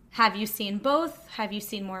 have you seen both? Have you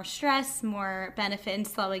seen more stress, more benefit in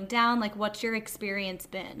slowing down? Like, what's your experience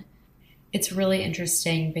been? It's really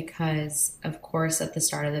interesting because, of course, at the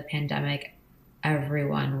start of the pandemic,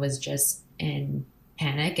 everyone was just in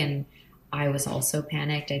panic, and I was also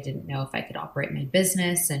panicked. I didn't know if I could operate my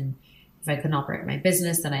business, and if I couldn't operate my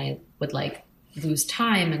business, then I would like lose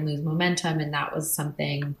time and lose momentum, and that was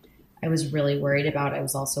something I was really worried about. I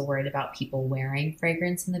was also worried about people wearing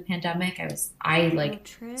fragrance in the pandemic.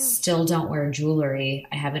 Still don't wear jewelry.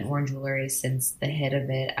 I haven't worn jewelry since the hit of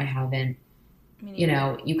it. I haven't,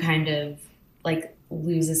 you kind of like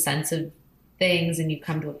lose a sense of things and you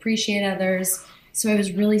come to appreciate others. So I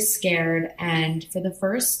was really scared. And for the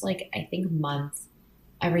first, I think month,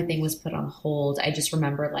 everything was put on hold. I just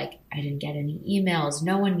remember I didn't get any emails.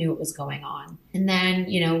 No one knew what was going on. And then,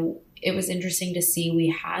 it was interesting to see we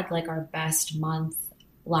had our best month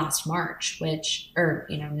last March,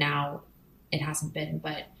 now it hasn't been,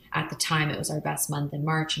 but at the time it was our best month in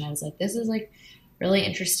March. And I was like, this is really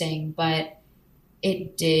interesting, but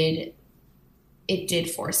it did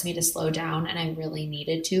force me to slow down, and I really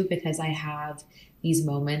needed to, because I have these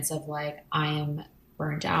moments of I am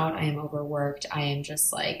burnt out, I am overworked, I am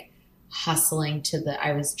just hustling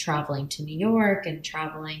I was traveling to New York and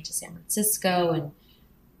traveling to San Francisco, and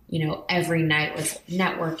every night was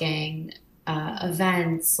networking,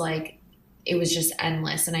 events, it was just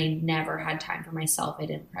endless, and I never had time for myself. I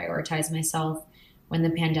didn't prioritize myself. When the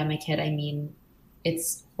pandemic hit,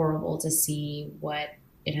 it's horrible to see what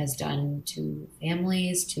it has done to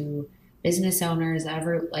families, to business owners,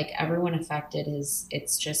 everyone affected.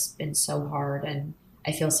 It's just been so hard, and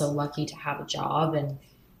I feel so lucky to have a job and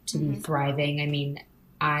to be thriving.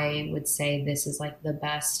 I would say this is the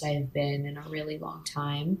best I've been in a really long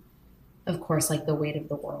time. Of course, the weight of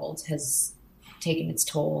the world has taken its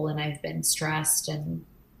toll, and I've been stressed, and,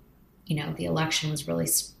 the election was really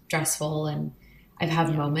stressful, and I've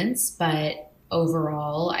had moments, but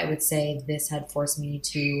overall, I would say this had forced me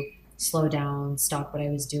to slow down, stop what I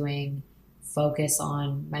was doing, focus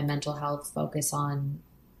on my mental health, focus on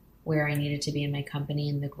where I needed to be in my company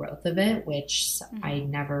and the growth of it, which I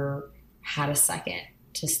never had a second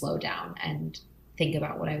to slow down and think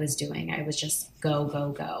about what I was doing. I was just go,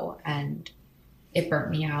 go, go. And it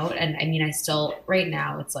burnt me out. And I still, right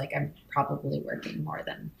now, it's I'm probably working more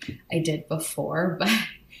than I did before. But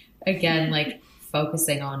again,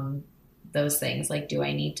 focusing on those things, do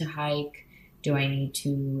I need to hike? Do I need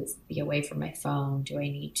to be away from my phone? Do I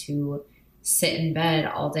need to sit in bed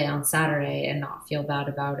all day on Saturday and not feel bad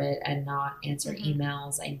about it and not answer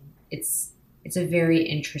emails? It's a very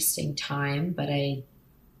interesting time, but I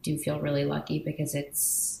do feel really lucky because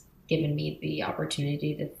it's given me the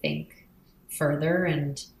opportunity to think further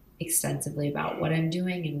and extensively about what I'm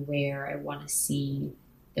doing and where I want to see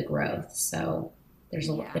the growth. So there's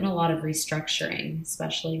been a lot of restructuring,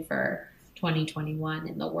 especially for 2021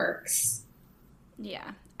 in the works.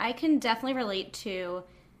 Yeah, I can definitely relate to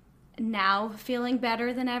now feeling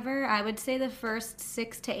better than ever. I would say the first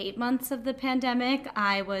 6 to 8 months of the pandemic,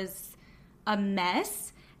 I was a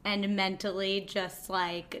mess and mentally just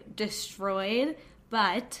destroyed.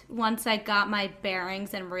 But once I got my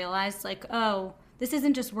bearings and realized oh, this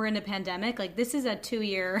isn't just we're in a pandemic, this is a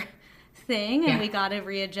 2-year thing, and we got to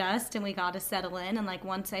readjust and we got to settle in. And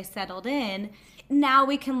once I settled in, now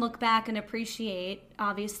we can look back and appreciate,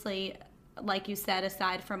 obviously, like you said,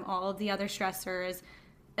 aside from all of the other stressors,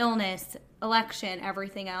 illness, election,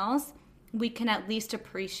 everything else, we can at least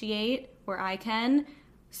appreciate, where I can,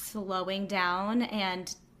 slowing down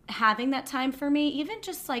and having that time for me. Even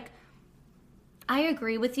just I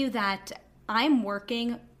agree with you that I'm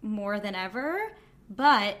working more than ever,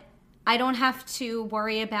 but I don't have to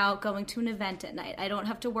worry about going to an event at night. I don't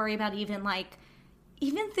have to worry about even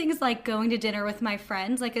even things like going to dinner with my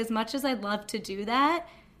friends, like as much as I'd love to do that,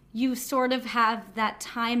 you sort of have that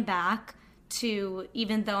time back to,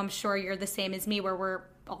 even though I'm sure you're the same as me where we're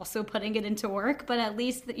also putting it into work, but at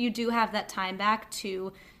least that you do have that time back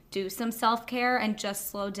to do some self-care and just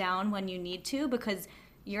slow down when you need to, because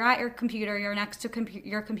you're at your computer, you're next to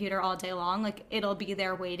your computer all day long, like it'll be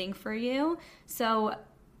there waiting for you. So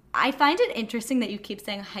I find it interesting that you keep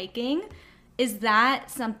saying hiking. Is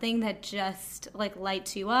that something that just like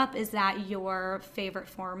lights you up? Is that your favorite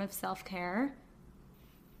form of self-care?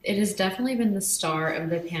 It has definitely been the star of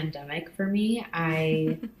the pandemic for me.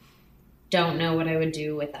 I don't know what I would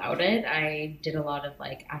do without it. I did a lot of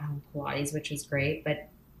like at-home Pilates, which was great, but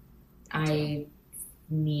I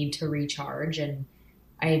need to recharge, and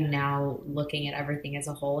I'm now looking at everything as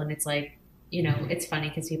a whole. And it's like, you know, it's funny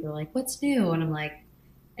because people are like, what's new? And I'm like,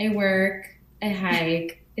 I work, I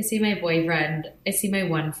hike, I see my boyfriend, I see my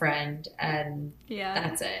one friend, and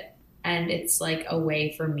that's it. And it's like a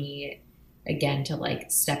way for me, again, to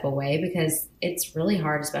like step away, because it's really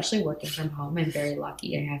hard, especially working from home. I'm very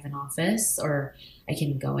lucky I have an office, or I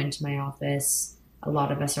can go into my office. A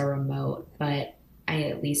lot of us are remote, but I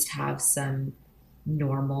at least have some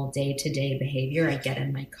normal day-to-day behavior. I get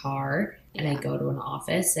in my car and I go to an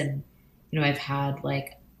office, and, you know, I've had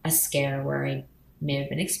like a scare where I may have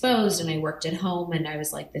been exposed and I worked at home, and I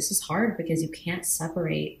was like, this is hard because you can't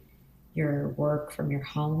separate your work from your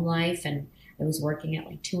home life. And I was working at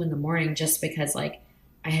like 2 a.m. just because like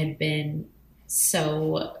I had been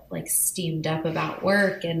so like steamed up about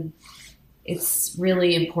work. And it's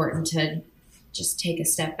really important to just take a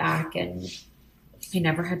step back. And I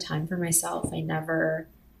never had time for myself. I never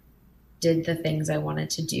did the things I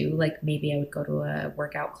wanted to do. Like maybe I would go to a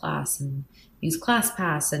workout class and use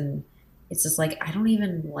ClassPass, and it's just like, I don't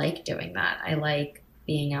even like doing that. I like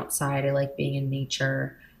being outside. I like being in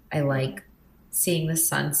nature. I like seeing the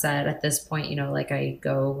sunset at this point. You know, like I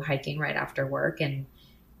go hiking right after work, and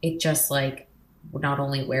it just like not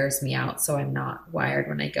only wears me out, so I'm not wired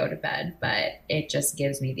when I go to bed, but it just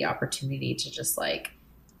gives me the opportunity to just like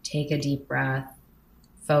take a deep breath,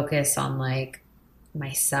 focus on like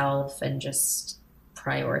myself, and just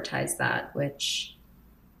prioritize that, which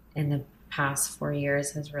in the past 4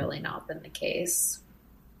 years has really not been the case.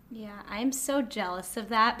 Yeah, I'm so jealous of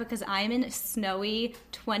that because I'm in snowy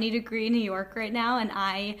 20-degree New York right now, and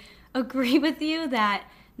I agree with you that,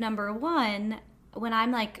 number one, when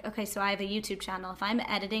I'm like, okay, so I have a YouTube channel. If I'm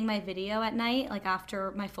editing my video at night, like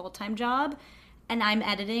after my full-time job, and I'm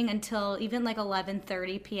editing until even like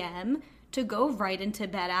 11:30 p.m., to go right into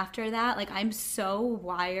bed after that, like I'm so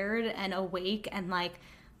wired and awake, and like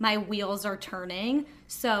my wheels are turning.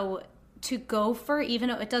 So to go for, even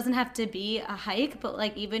though it doesn't have to be a hike, but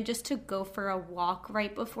like even just to go for a walk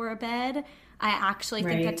right before bed, I actually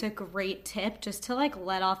think that's a great tip, just to like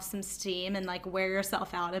let off some steam and like wear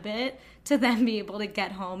yourself out a bit to then be able to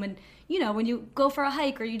get home. And, you know, when you go for a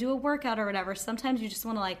hike or you do a workout or whatever, sometimes you just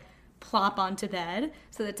want to like plop onto bed.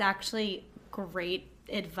 So that's actually great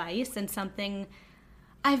advice, and something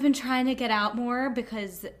I've been trying to get out more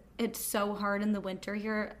because it's so hard in the winter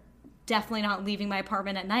here. Definitely not leaving my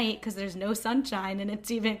apartment at night because there's no sunshine and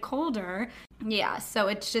it's even colder. Yeah, so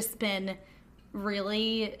it's just been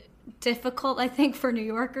really difficult, I think, for New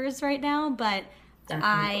Yorkers right now. But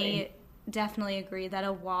definitely. I definitely agree that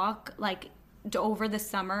a walk like over the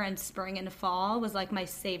summer and spring and fall was like my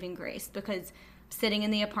saving grace, because sitting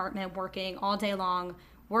in the apartment working all day long,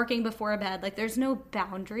 working before bed, like there's no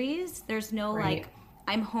boundaries. There's no like,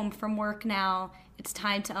 I'm home from work now, it's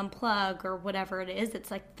time to unplug or whatever it is.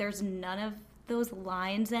 It's like there's none of those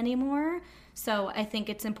lines anymore. So I think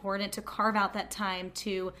it's important to carve out that time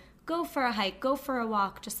to go for a hike, go for a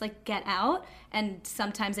walk, just like get out. And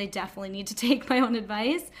sometimes I definitely need to take my own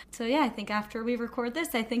advice. So yeah, I think after we record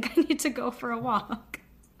this, I think I need to go for a walk.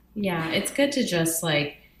 Yeah, it's good to just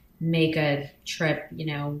like make a trip, you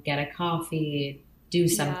know, get a coffee, do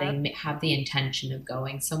something, have the intention of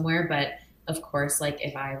going somewhere. But of course, like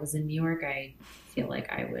if I was in New York, I feel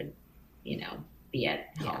like I would, you know, be at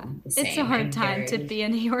home the same. It's a hard time to be a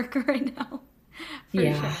New Yorker right now.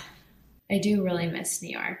 Sure. I do really miss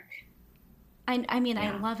New York. I mean,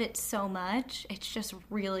 I love it so much. It's just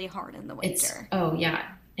really hard in the winter. I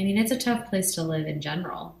mean, it's a tough place to live in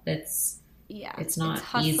general. It's not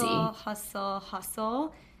easy.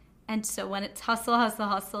 Hustle. And so when it's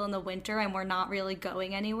hustle in the winter and we're not really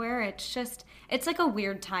going anywhere, it's like a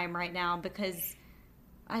weird time right now because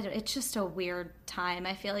it's just a weird time.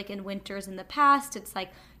 I feel like in winters in the past, it's like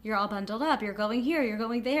you're all bundled up, you're going here, you're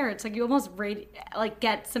going there. It's like you almost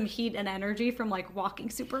get some heat and energy from like walking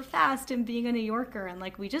super fast and being a New Yorker. And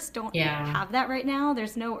like we just don't have that right now.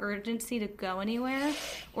 There's no urgency to go anywhere,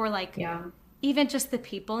 or like even just the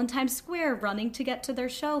people in Times Square running to get to their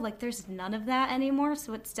show. Like there's none of that anymore.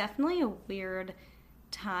 So it's definitely a weird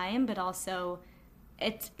time, but also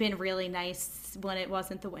it's been really nice when it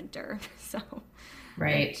wasn't the winter. So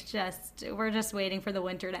right. We're just waiting for the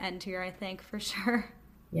winter to end here, I think, for sure.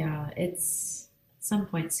 Yeah, it's some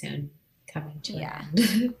point soon coming to an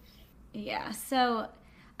end. Yeah. So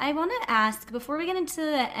I want to ask, before we get into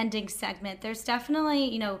the ending segment, there's definitely,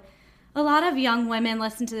 you know, a lot of young women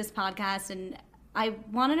listen to this podcast, and I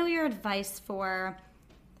want to know your advice for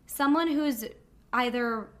someone who's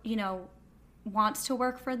either, you know, wants to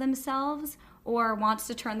work for themselves or wants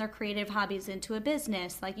to turn their creative hobbies into a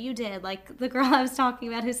business like you did, like the girl I was talking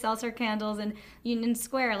about who sells her candles in Union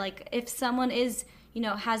Square. Like if someone is, you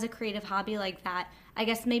know, has a creative hobby like that, I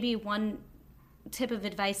guess maybe one tip of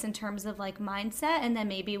advice in terms of like mindset, and then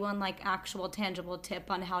maybe one like actual tangible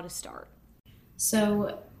tip on how to start.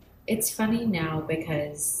 So it's funny now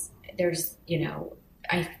because there's, you know,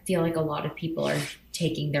 I feel like a lot of people are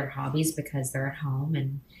taking their hobbies because they're at home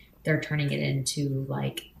and they're turning it into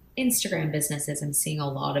like Instagram businesses. I'm seeing a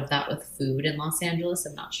lot of that with food in Los Angeles.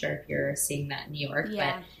 I'm not sure if you're seeing that in New York,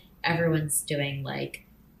 but everyone's doing like,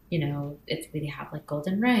 you know, we have like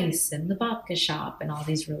Golden Rice and the Babka Shop and all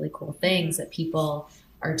these really cool things that people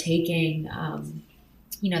are taking,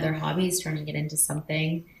 you know, their hobbies, turning it into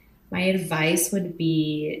something. My advice would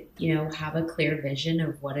be, you know, have a clear vision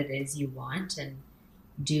of what it is you want and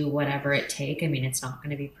do whatever it takes. I mean, it's not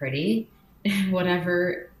going to be pretty,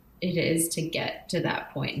 whatever it is to get to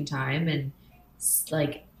that point in time, and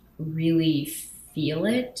like really feel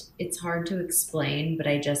it. It's hard to explain, but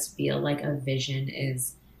I just feel like a vision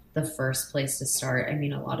is the first place to start. I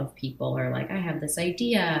mean, a lot of people are like, I have this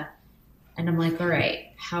idea, and I'm like, all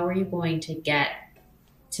right, how are you going to get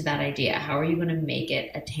to that idea? How are you going to make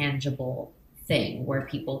it a tangible thing where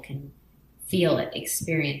people can feel it,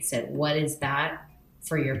 experience it? What is that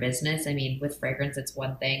for your business? I mean, with fragrance, it's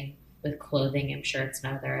one thing. With clothing, I'm sure it's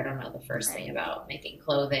another. I don't know the first thing about making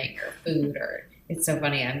clothing or food, or it's so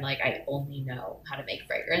funny. I'm like, I only know how to make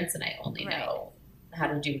fragrance and I only know how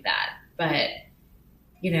to do that. But,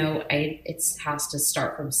 you know, it has to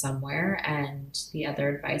start from somewhere. And the other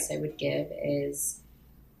advice I would give is,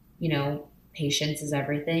 you know, patience is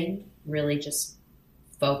everything. Really just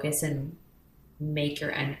focus and make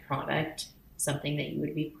your end product something that you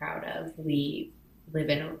would be proud of. We live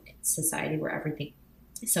in a society where everything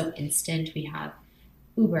is so instant. We have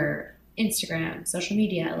Uber, Instagram, social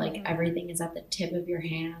media, like everything is at the tip of your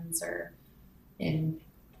hands or in,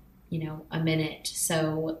 you know, a minute.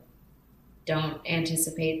 So don't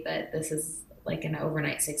anticipate that this is like an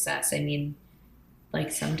overnight success. I mean,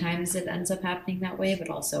 like sometimes it ends up happening that way, but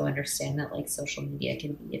also understand that like social media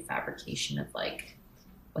can be a fabrication of like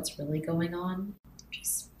what's really going on.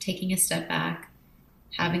 Just taking a step back,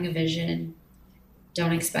 having a vision,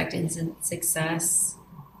 don't expect instant success,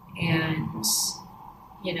 and,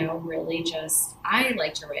 you know, really just, I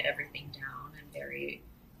like to write everything down. I'm very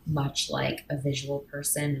much like a visual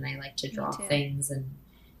person, and I like to draw things, and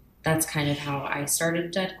that's kind of how I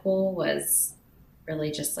started Dead Cool, was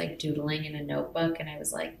really just like doodling in a notebook. And I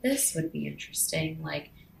was like, this would be interesting.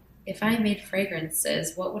 Like if I made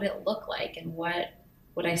fragrances, what would it look like, and what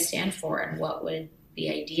would I stand for, and what would the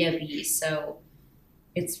idea be? So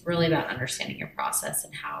it's really about understanding your process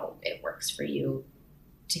and how it works for you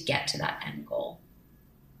to get to that end goal.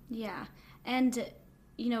 Yeah. And,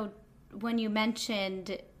 you know, when you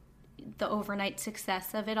mentioned the overnight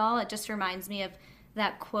success of it all, it just reminds me of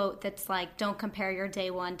that quote that's like, don't compare your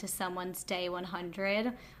day 1 to someone's day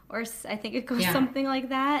 100, or I think it goes something like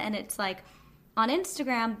that. And it's like, on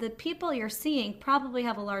Instagram, the people you're seeing probably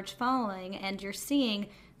have a large following, and you're seeing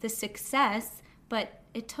the success, but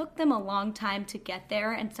it took them a long time to get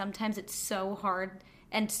there. And sometimes it's so hard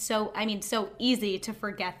and so easy to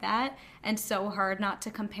forget that, and so hard not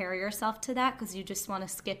to compare yourself to that because you just want to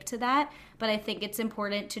skip to that. But I think it's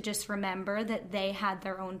important to just remember that they had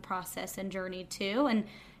their own process and journey too. And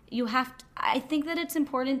I think that it's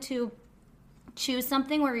important to choose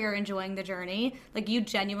something where you're enjoying the journey. Like you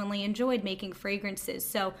genuinely enjoyed making fragrances.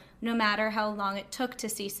 So no matter how long it took to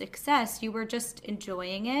see success, you were just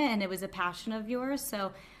enjoying it and it was a passion of yours.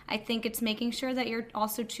 So I think it's making sure that you're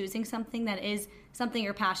also choosing something that is something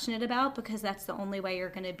you're passionate about, because that's the only way you're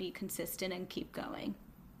going to be consistent and keep going.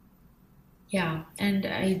 Yeah. And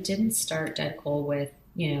I didn't start Dead Cool with,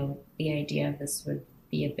 you know, the idea of this would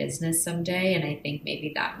be a business someday. And I think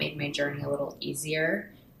maybe that made my journey a little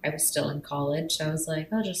easier. I was still in college, so I was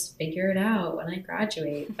like, I'll just figure it out when I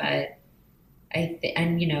graduate. But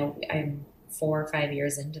and you know, I'm 4 or 5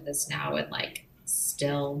 years into this now and like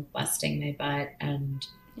still busting my butt, and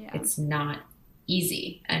it's not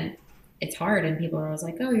easy and it's hard. And people are always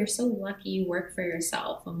like, oh, you're so lucky you work for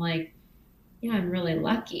yourself. I'm like, yeah, I'm really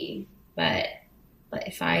lucky. But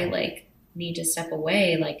if I like need to step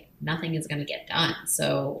away, like nothing is going to get done.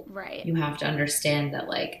 So you have to understand that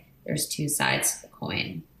like there's two sides to the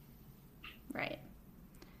coin. Right.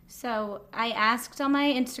 So I asked on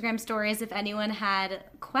my Instagram stories if anyone had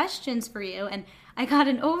questions for you, and I got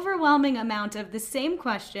an overwhelming amount of the same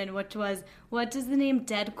question, which was, what does the name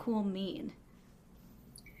Dead Cool mean?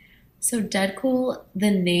 So Dead Cool,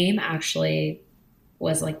 the name actually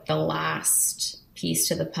was like the last piece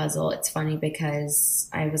to the puzzle. It's funny because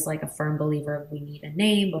I was like a firm believer of we need a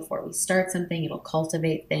name before we start something. It'll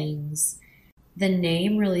cultivate things. The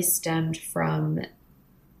name really stemmed from,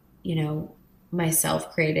 you know,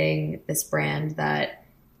 myself creating this brand that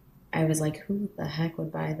I was like, who the heck would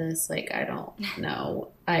buy this? Like, I don't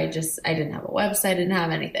know. I didn't have a website, I didn't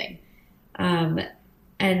have anything.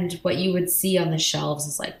 And what you would see on the shelves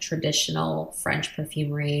is like traditional French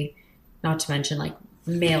perfumery, not to mention like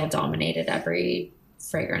male dominated. Every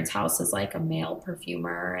fragrance house is like a male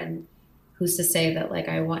perfumer, and who's to say that like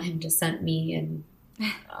I want him to scent me and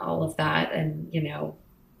all of that. And you know,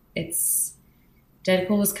 it's Dead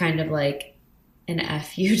Cool was kind of like an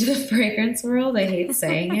FU to the fragrance world. I hate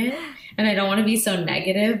saying it, and I don't want to be so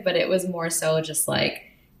negative, but it was more so just like,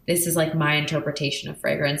 this is like my interpretation of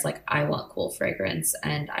fragrance. Like I want cool fragrance,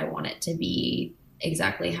 and I want it to be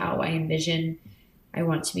exactly how I envision. I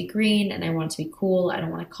want it to be green, and I want it to be cool. I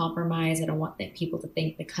don't want to compromise. I don't want people to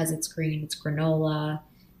think because it's green, it's granola.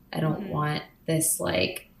 I don't want this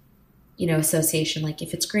like, you know, association. Like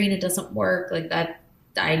if it's green, it doesn't work like that.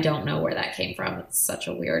 I don't know where that came from. It's such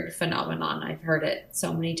a weird phenomenon. I've heard it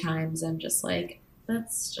so many times. I'm just like,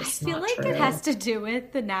 that's just not true. I feel like it has to do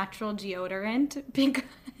with the natural deodorant,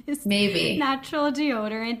 because maybe natural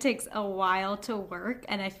deodorant takes a while to work.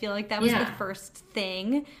 And I feel like that was the first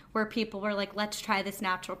thing where people were like, let's try this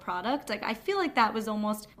natural product. Like, I feel like that was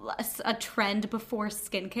almost a trend before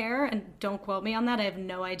skincare. And don't quote me on that. I have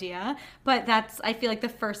no idea. But I feel like the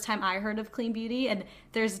first time I heard of clean beauty, and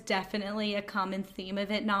there's definitely a common theme of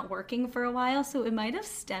it not working for a while. So it might have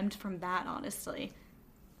stemmed from that, honestly.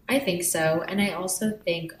 I think so. And I also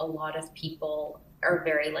think a lot of people are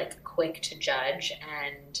very like quick to judge.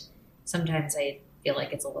 And sometimes I feel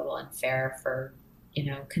like it's a little unfair for, you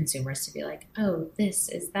know, consumers to be like, oh, this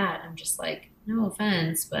is that. I'm just like, no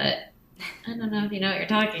offense, but I don't know if you know what you're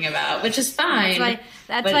talking about, which is fine.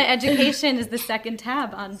 That's why education is the second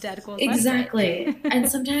tab on Dead Cool's exactly. website. And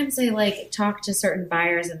sometimes I like talk to certain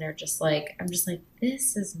buyers and they're just like, I'm just like,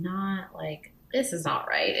 this is not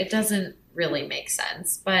right. It doesn't really make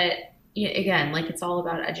sense. But again, like it's all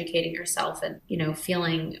about educating yourself and, you know,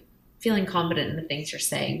 feeling confident in the things you're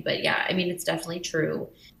saying. But yeah, I mean, it's definitely true.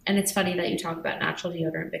 And it's funny that you talk about natural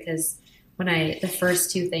deodorant, because the first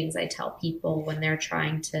two things I tell people when they're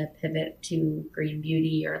trying to pivot to green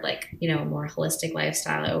beauty or like, you know, more holistic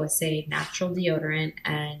lifestyle, I always say natural deodorant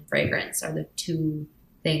and fragrance are the two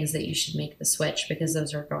things that you should make the switch, because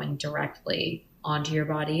those are going directly onto your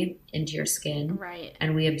body, into your skin. Right.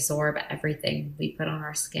 And we absorb everything we put on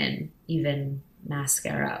our skin, even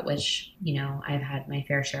mascara, which, you know, I've had my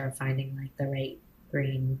fair share of finding like the right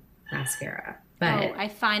green mascara. But I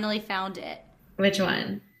finally found it. Which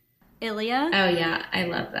one? Ilia. Oh yeah, I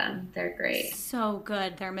love them. They're great. So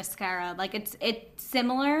good, their mascara. Like it's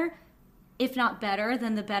similar, if not better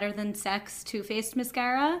than the Better Than Sex Too Faced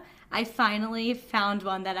mascara. I finally found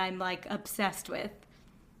one that I'm like obsessed with.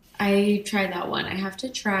 I tried that one. I have to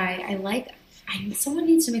try. Someone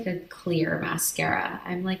needs to make a clear mascara.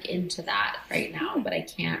 I'm like into that right now, but I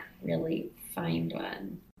can't really find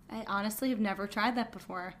one. I honestly have never tried that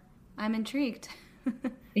before. I'm intrigued.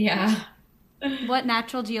 Yeah. What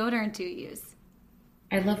natural deodorant do you use?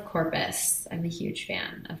 I love Corpus. I'm a huge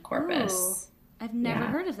fan of Corpus. Ooh, I've never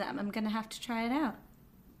heard of them. I'm going to have to try it out.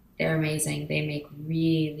 They're amazing. They make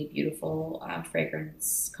really beautiful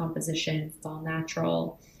fragrance compositions. It's all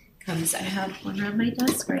natural. I have one on my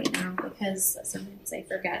desk right now because sometimes I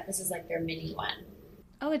forget. This is like their mini one.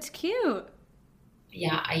 Oh, it's cute.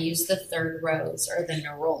 Yeah, I use the Third Rose or the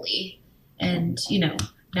Neroli. And, you know,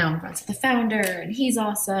 now I'm friends with the founder and he's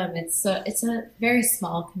awesome. It's a very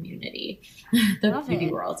small community. The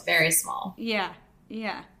beauty world's very small. Yeah.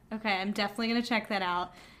 Okay, I'm definitely going to check that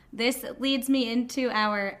out. this leads me into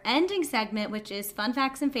our ending segment, which is fun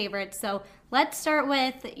facts and favorites. So let's start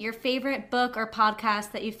with your favorite book or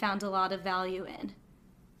podcast that you found a lot of value in.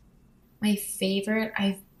 My favorite,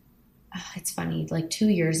 it's funny, like 2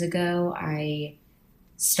 years ago, I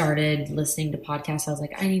started listening to podcasts. I was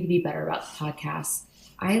like, I need to be better about the podcasts.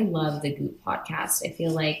 I love the Goop podcast. I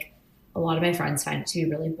feel like a lot of my friends find it to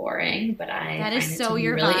be really boring, but that is so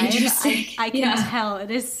your really vibe. Interesting. I can tell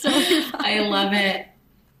it is so your vibe. I love it.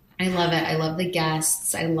 I love the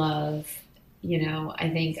guests. I love, I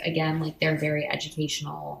think again, like they're very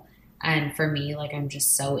educational. And for me, like I'm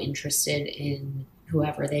just so interested in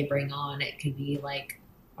whoever they bring on. It could be like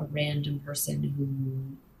a random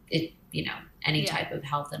person any type of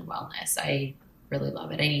health and wellness. I really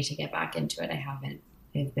love it. I need to get back into it. I haven't.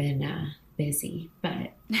 I've been busy,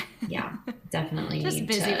 but yeah, definitely just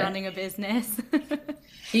busy running a business.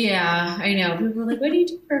 Yeah, I know. People are like, what do you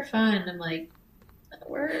do for fun? I'm like,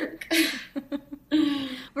 work.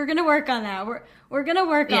 We're going to work on that. We're going to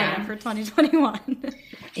work on it for 2021.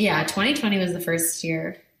 Yeah, 2020 was the first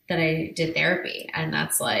year that I did therapy. And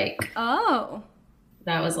that's like, that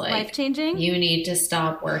was like life-changing. You need to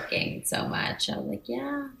stop working so much. I was like,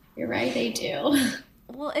 yeah, you're right. I do.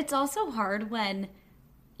 Well, it's also hard when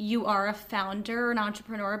you are a founder or an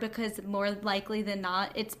entrepreneur, because more likely than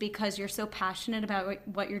not, it's because you're so passionate about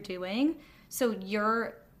what you're doing. So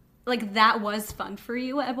you're like, that was fun for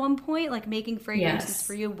you at one point. Like making fragrances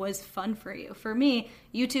for you was fun for you. For me,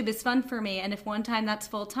 YouTube is fun for me. And if one time that's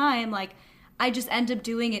full time, like I just end up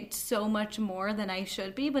doing it so much more than I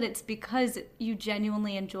should be. But it's because you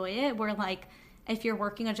genuinely enjoy it. Where like, if you're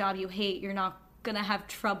working a job you hate, you're not going to have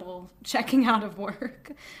trouble checking out of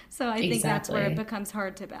work. So I think that's where it becomes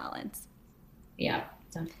hard to balance. Yeah,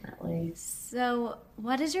 definitely. So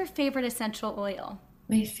what is your favorite essential oil?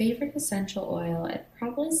 My favorite essential oil, I'd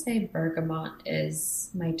probably say bergamot is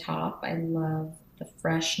my top. I love the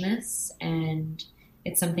freshness, and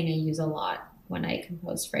it's something I use a lot when I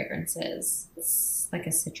compose fragrances. It's like a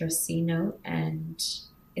citrusy note, and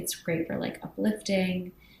it's great for like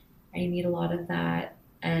uplifting. I need a lot of that.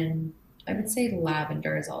 And I would say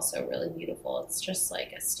lavender is also really beautiful. It's just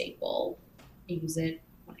like a staple. I use it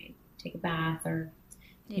when I take a bath or,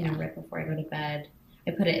 right before I go to bed.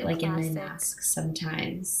 I put it like in my mask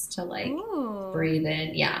sometimes to like breathe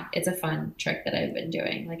in. Yeah, it's a fun trick that I've been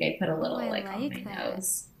doing. Like I put a little on my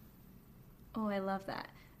nose. Oh, I love that.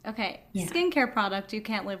 Okay, skincare product you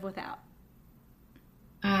can't live without.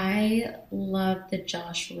 I love the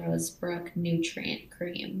Josh Rosebrook Nutrient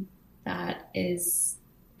Cream. That is,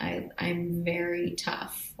 I'm very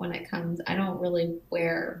tough when it comes. I don't really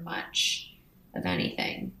wear much of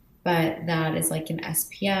anything, but that is like an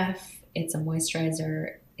SPF. It's a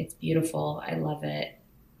moisturizer. It's beautiful. I love it.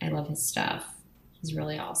 I love his stuff. He's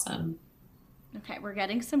really awesome. Okay, we're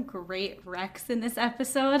getting some great recs in this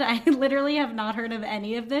episode. I literally have not heard of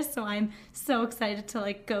any of this, so I'm so excited to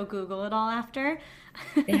like go Google it all after.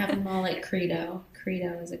 They have them all at Credo.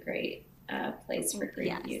 Credo is a great place for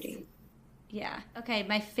green beauty. Yeah. Okay,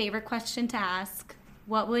 my favorite question to ask.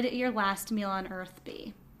 What would your last meal on earth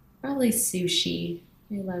be? Probably sushi.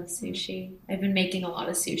 I love sushi. I've been making a lot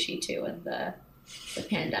of sushi too in the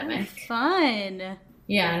pandemic. Fun.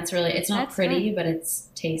 Yeah, it's not pretty, but it's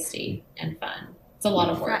tasty and fun. It's a lot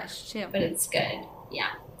of work. Fresh too. But it's good. Yeah,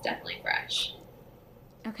 definitely fresh.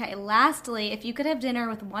 Okay, lastly, if you could have dinner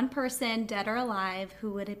with one person, dead or alive,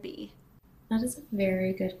 who would it be? That is a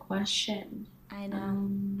very good question. I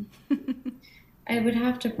know. I would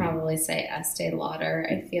have to probably say Estee Lauder.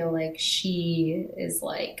 I feel like she is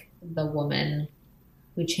like the woman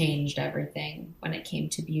who changed everything when it came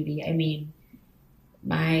to beauty. I mean,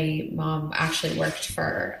 my mom actually worked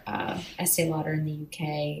for Estee Lauder in the UK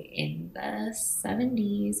in the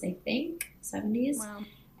 70s, I think. 70s. Wow.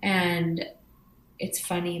 And it's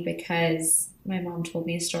funny because my mom told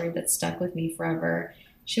me a story that stuck with me forever.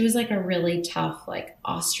 She was like a really tough, like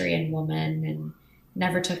Austrian woman and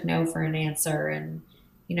never took no for an answer, and,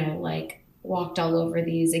 like walked all over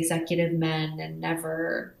these executive men and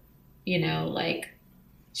never, like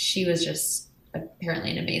she was just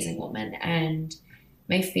apparently an amazing woman. And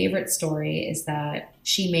my favorite story is that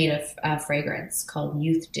she made a fragrance called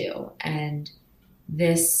Youth Dew. And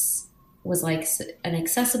this was like an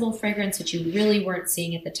accessible fragrance, which you really weren't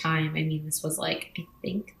seeing at the time. I mean, this was like, I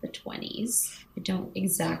think the 20s. I don't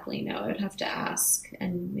exactly know. I would have to ask,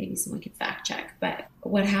 and maybe someone could fact check. But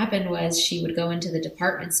what happened was she would go into the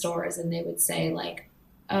department stores and they would say like,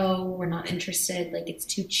 oh, we're not interested. Like, it's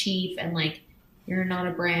too cheap. And like, you're not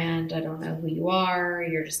a brand. I don't know who you are.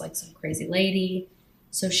 You're just like some crazy lady.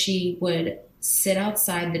 So she would sit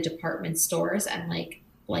outside the department stores and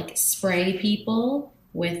like spray people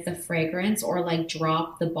with the fragrance or like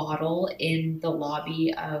drop the bottle in the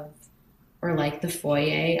lobby of, or like the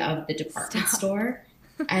foyer of the department store.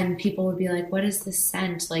 And people would be like, what is this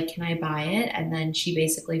scent? Like, can I buy it? And then she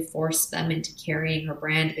basically forced them into carrying her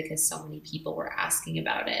brand because so many people were asking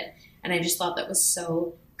about it. And I just thought that was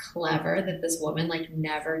so clever that this woman like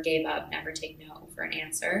never gave up, never take no for an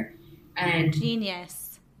answer. And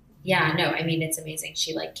genius. Yeah, no, I mean, it's amazing.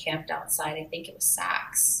 She like camped outside, I think it was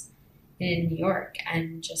Saks in New York,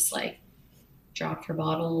 and just like dropped her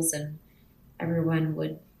bottles, and everyone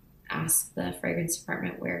would ask the fragrance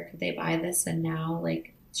department where could they buy this, and now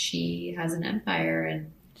like she has an empire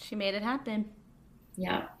and she made it happen.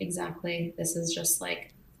 Yeah, exactly. This is just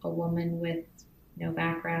like a woman with no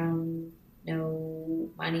background,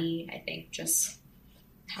 no money, I think just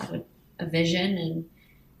had a vision and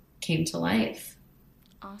came to life.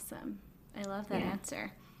 Awesome. I love that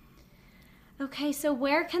answer. Okay, so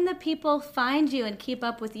where can the people find you and keep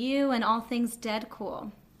up with you and all things Dead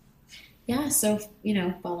Cool? Yeah, so,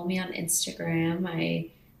 follow me on Instagram.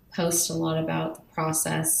 I post a lot about the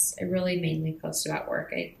process. I really mainly post about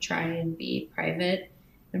work. I try and be private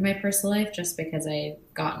in my personal life just because I've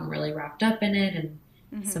gotten really wrapped up in it. And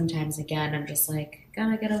sometimes, again, I'm just like,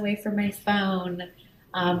 gotta get away from my phone.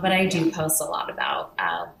 But I do post a lot about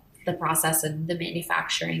the process and the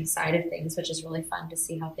manufacturing side of things, which is really fun to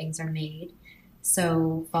see how things are made.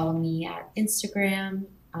 So follow me at Instagram,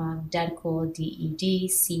 Deadcool,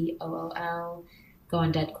 DEDCOOL. Go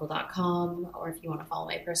on deadcool.com, or if you want to follow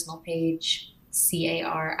my personal page,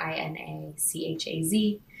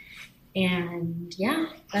 CARINACHAZ. And yeah,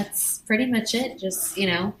 that's pretty much it. Just,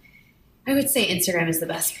 I would say Instagram is the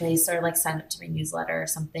best place, or like sign up to my newsletter or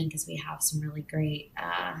something, because we have some really great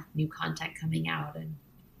new content coming out and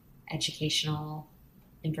educational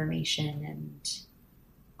information and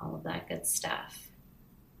all of that good stuff.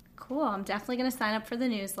 Cool. I'm definitely going to sign up for the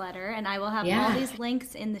newsletter, and I will have all these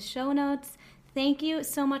links in the show notes. Thank you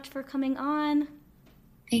so much for coming on.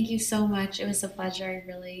 Thank you so much. It was a pleasure. I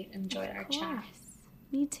really enjoyed our chat.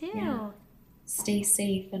 Me too. Yeah. Stay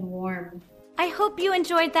safe and warm. I hope you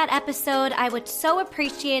enjoyed that episode. I would so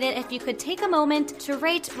appreciate it if you could take a moment to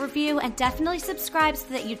rate, review, and definitely subscribe so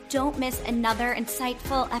that you don't miss another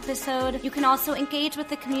insightful episode. You can also engage with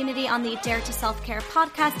the community on the Dare to Self-Care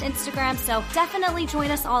podcast Instagram, so definitely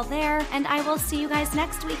join us all there, and I will see you guys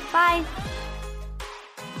next week. Bye!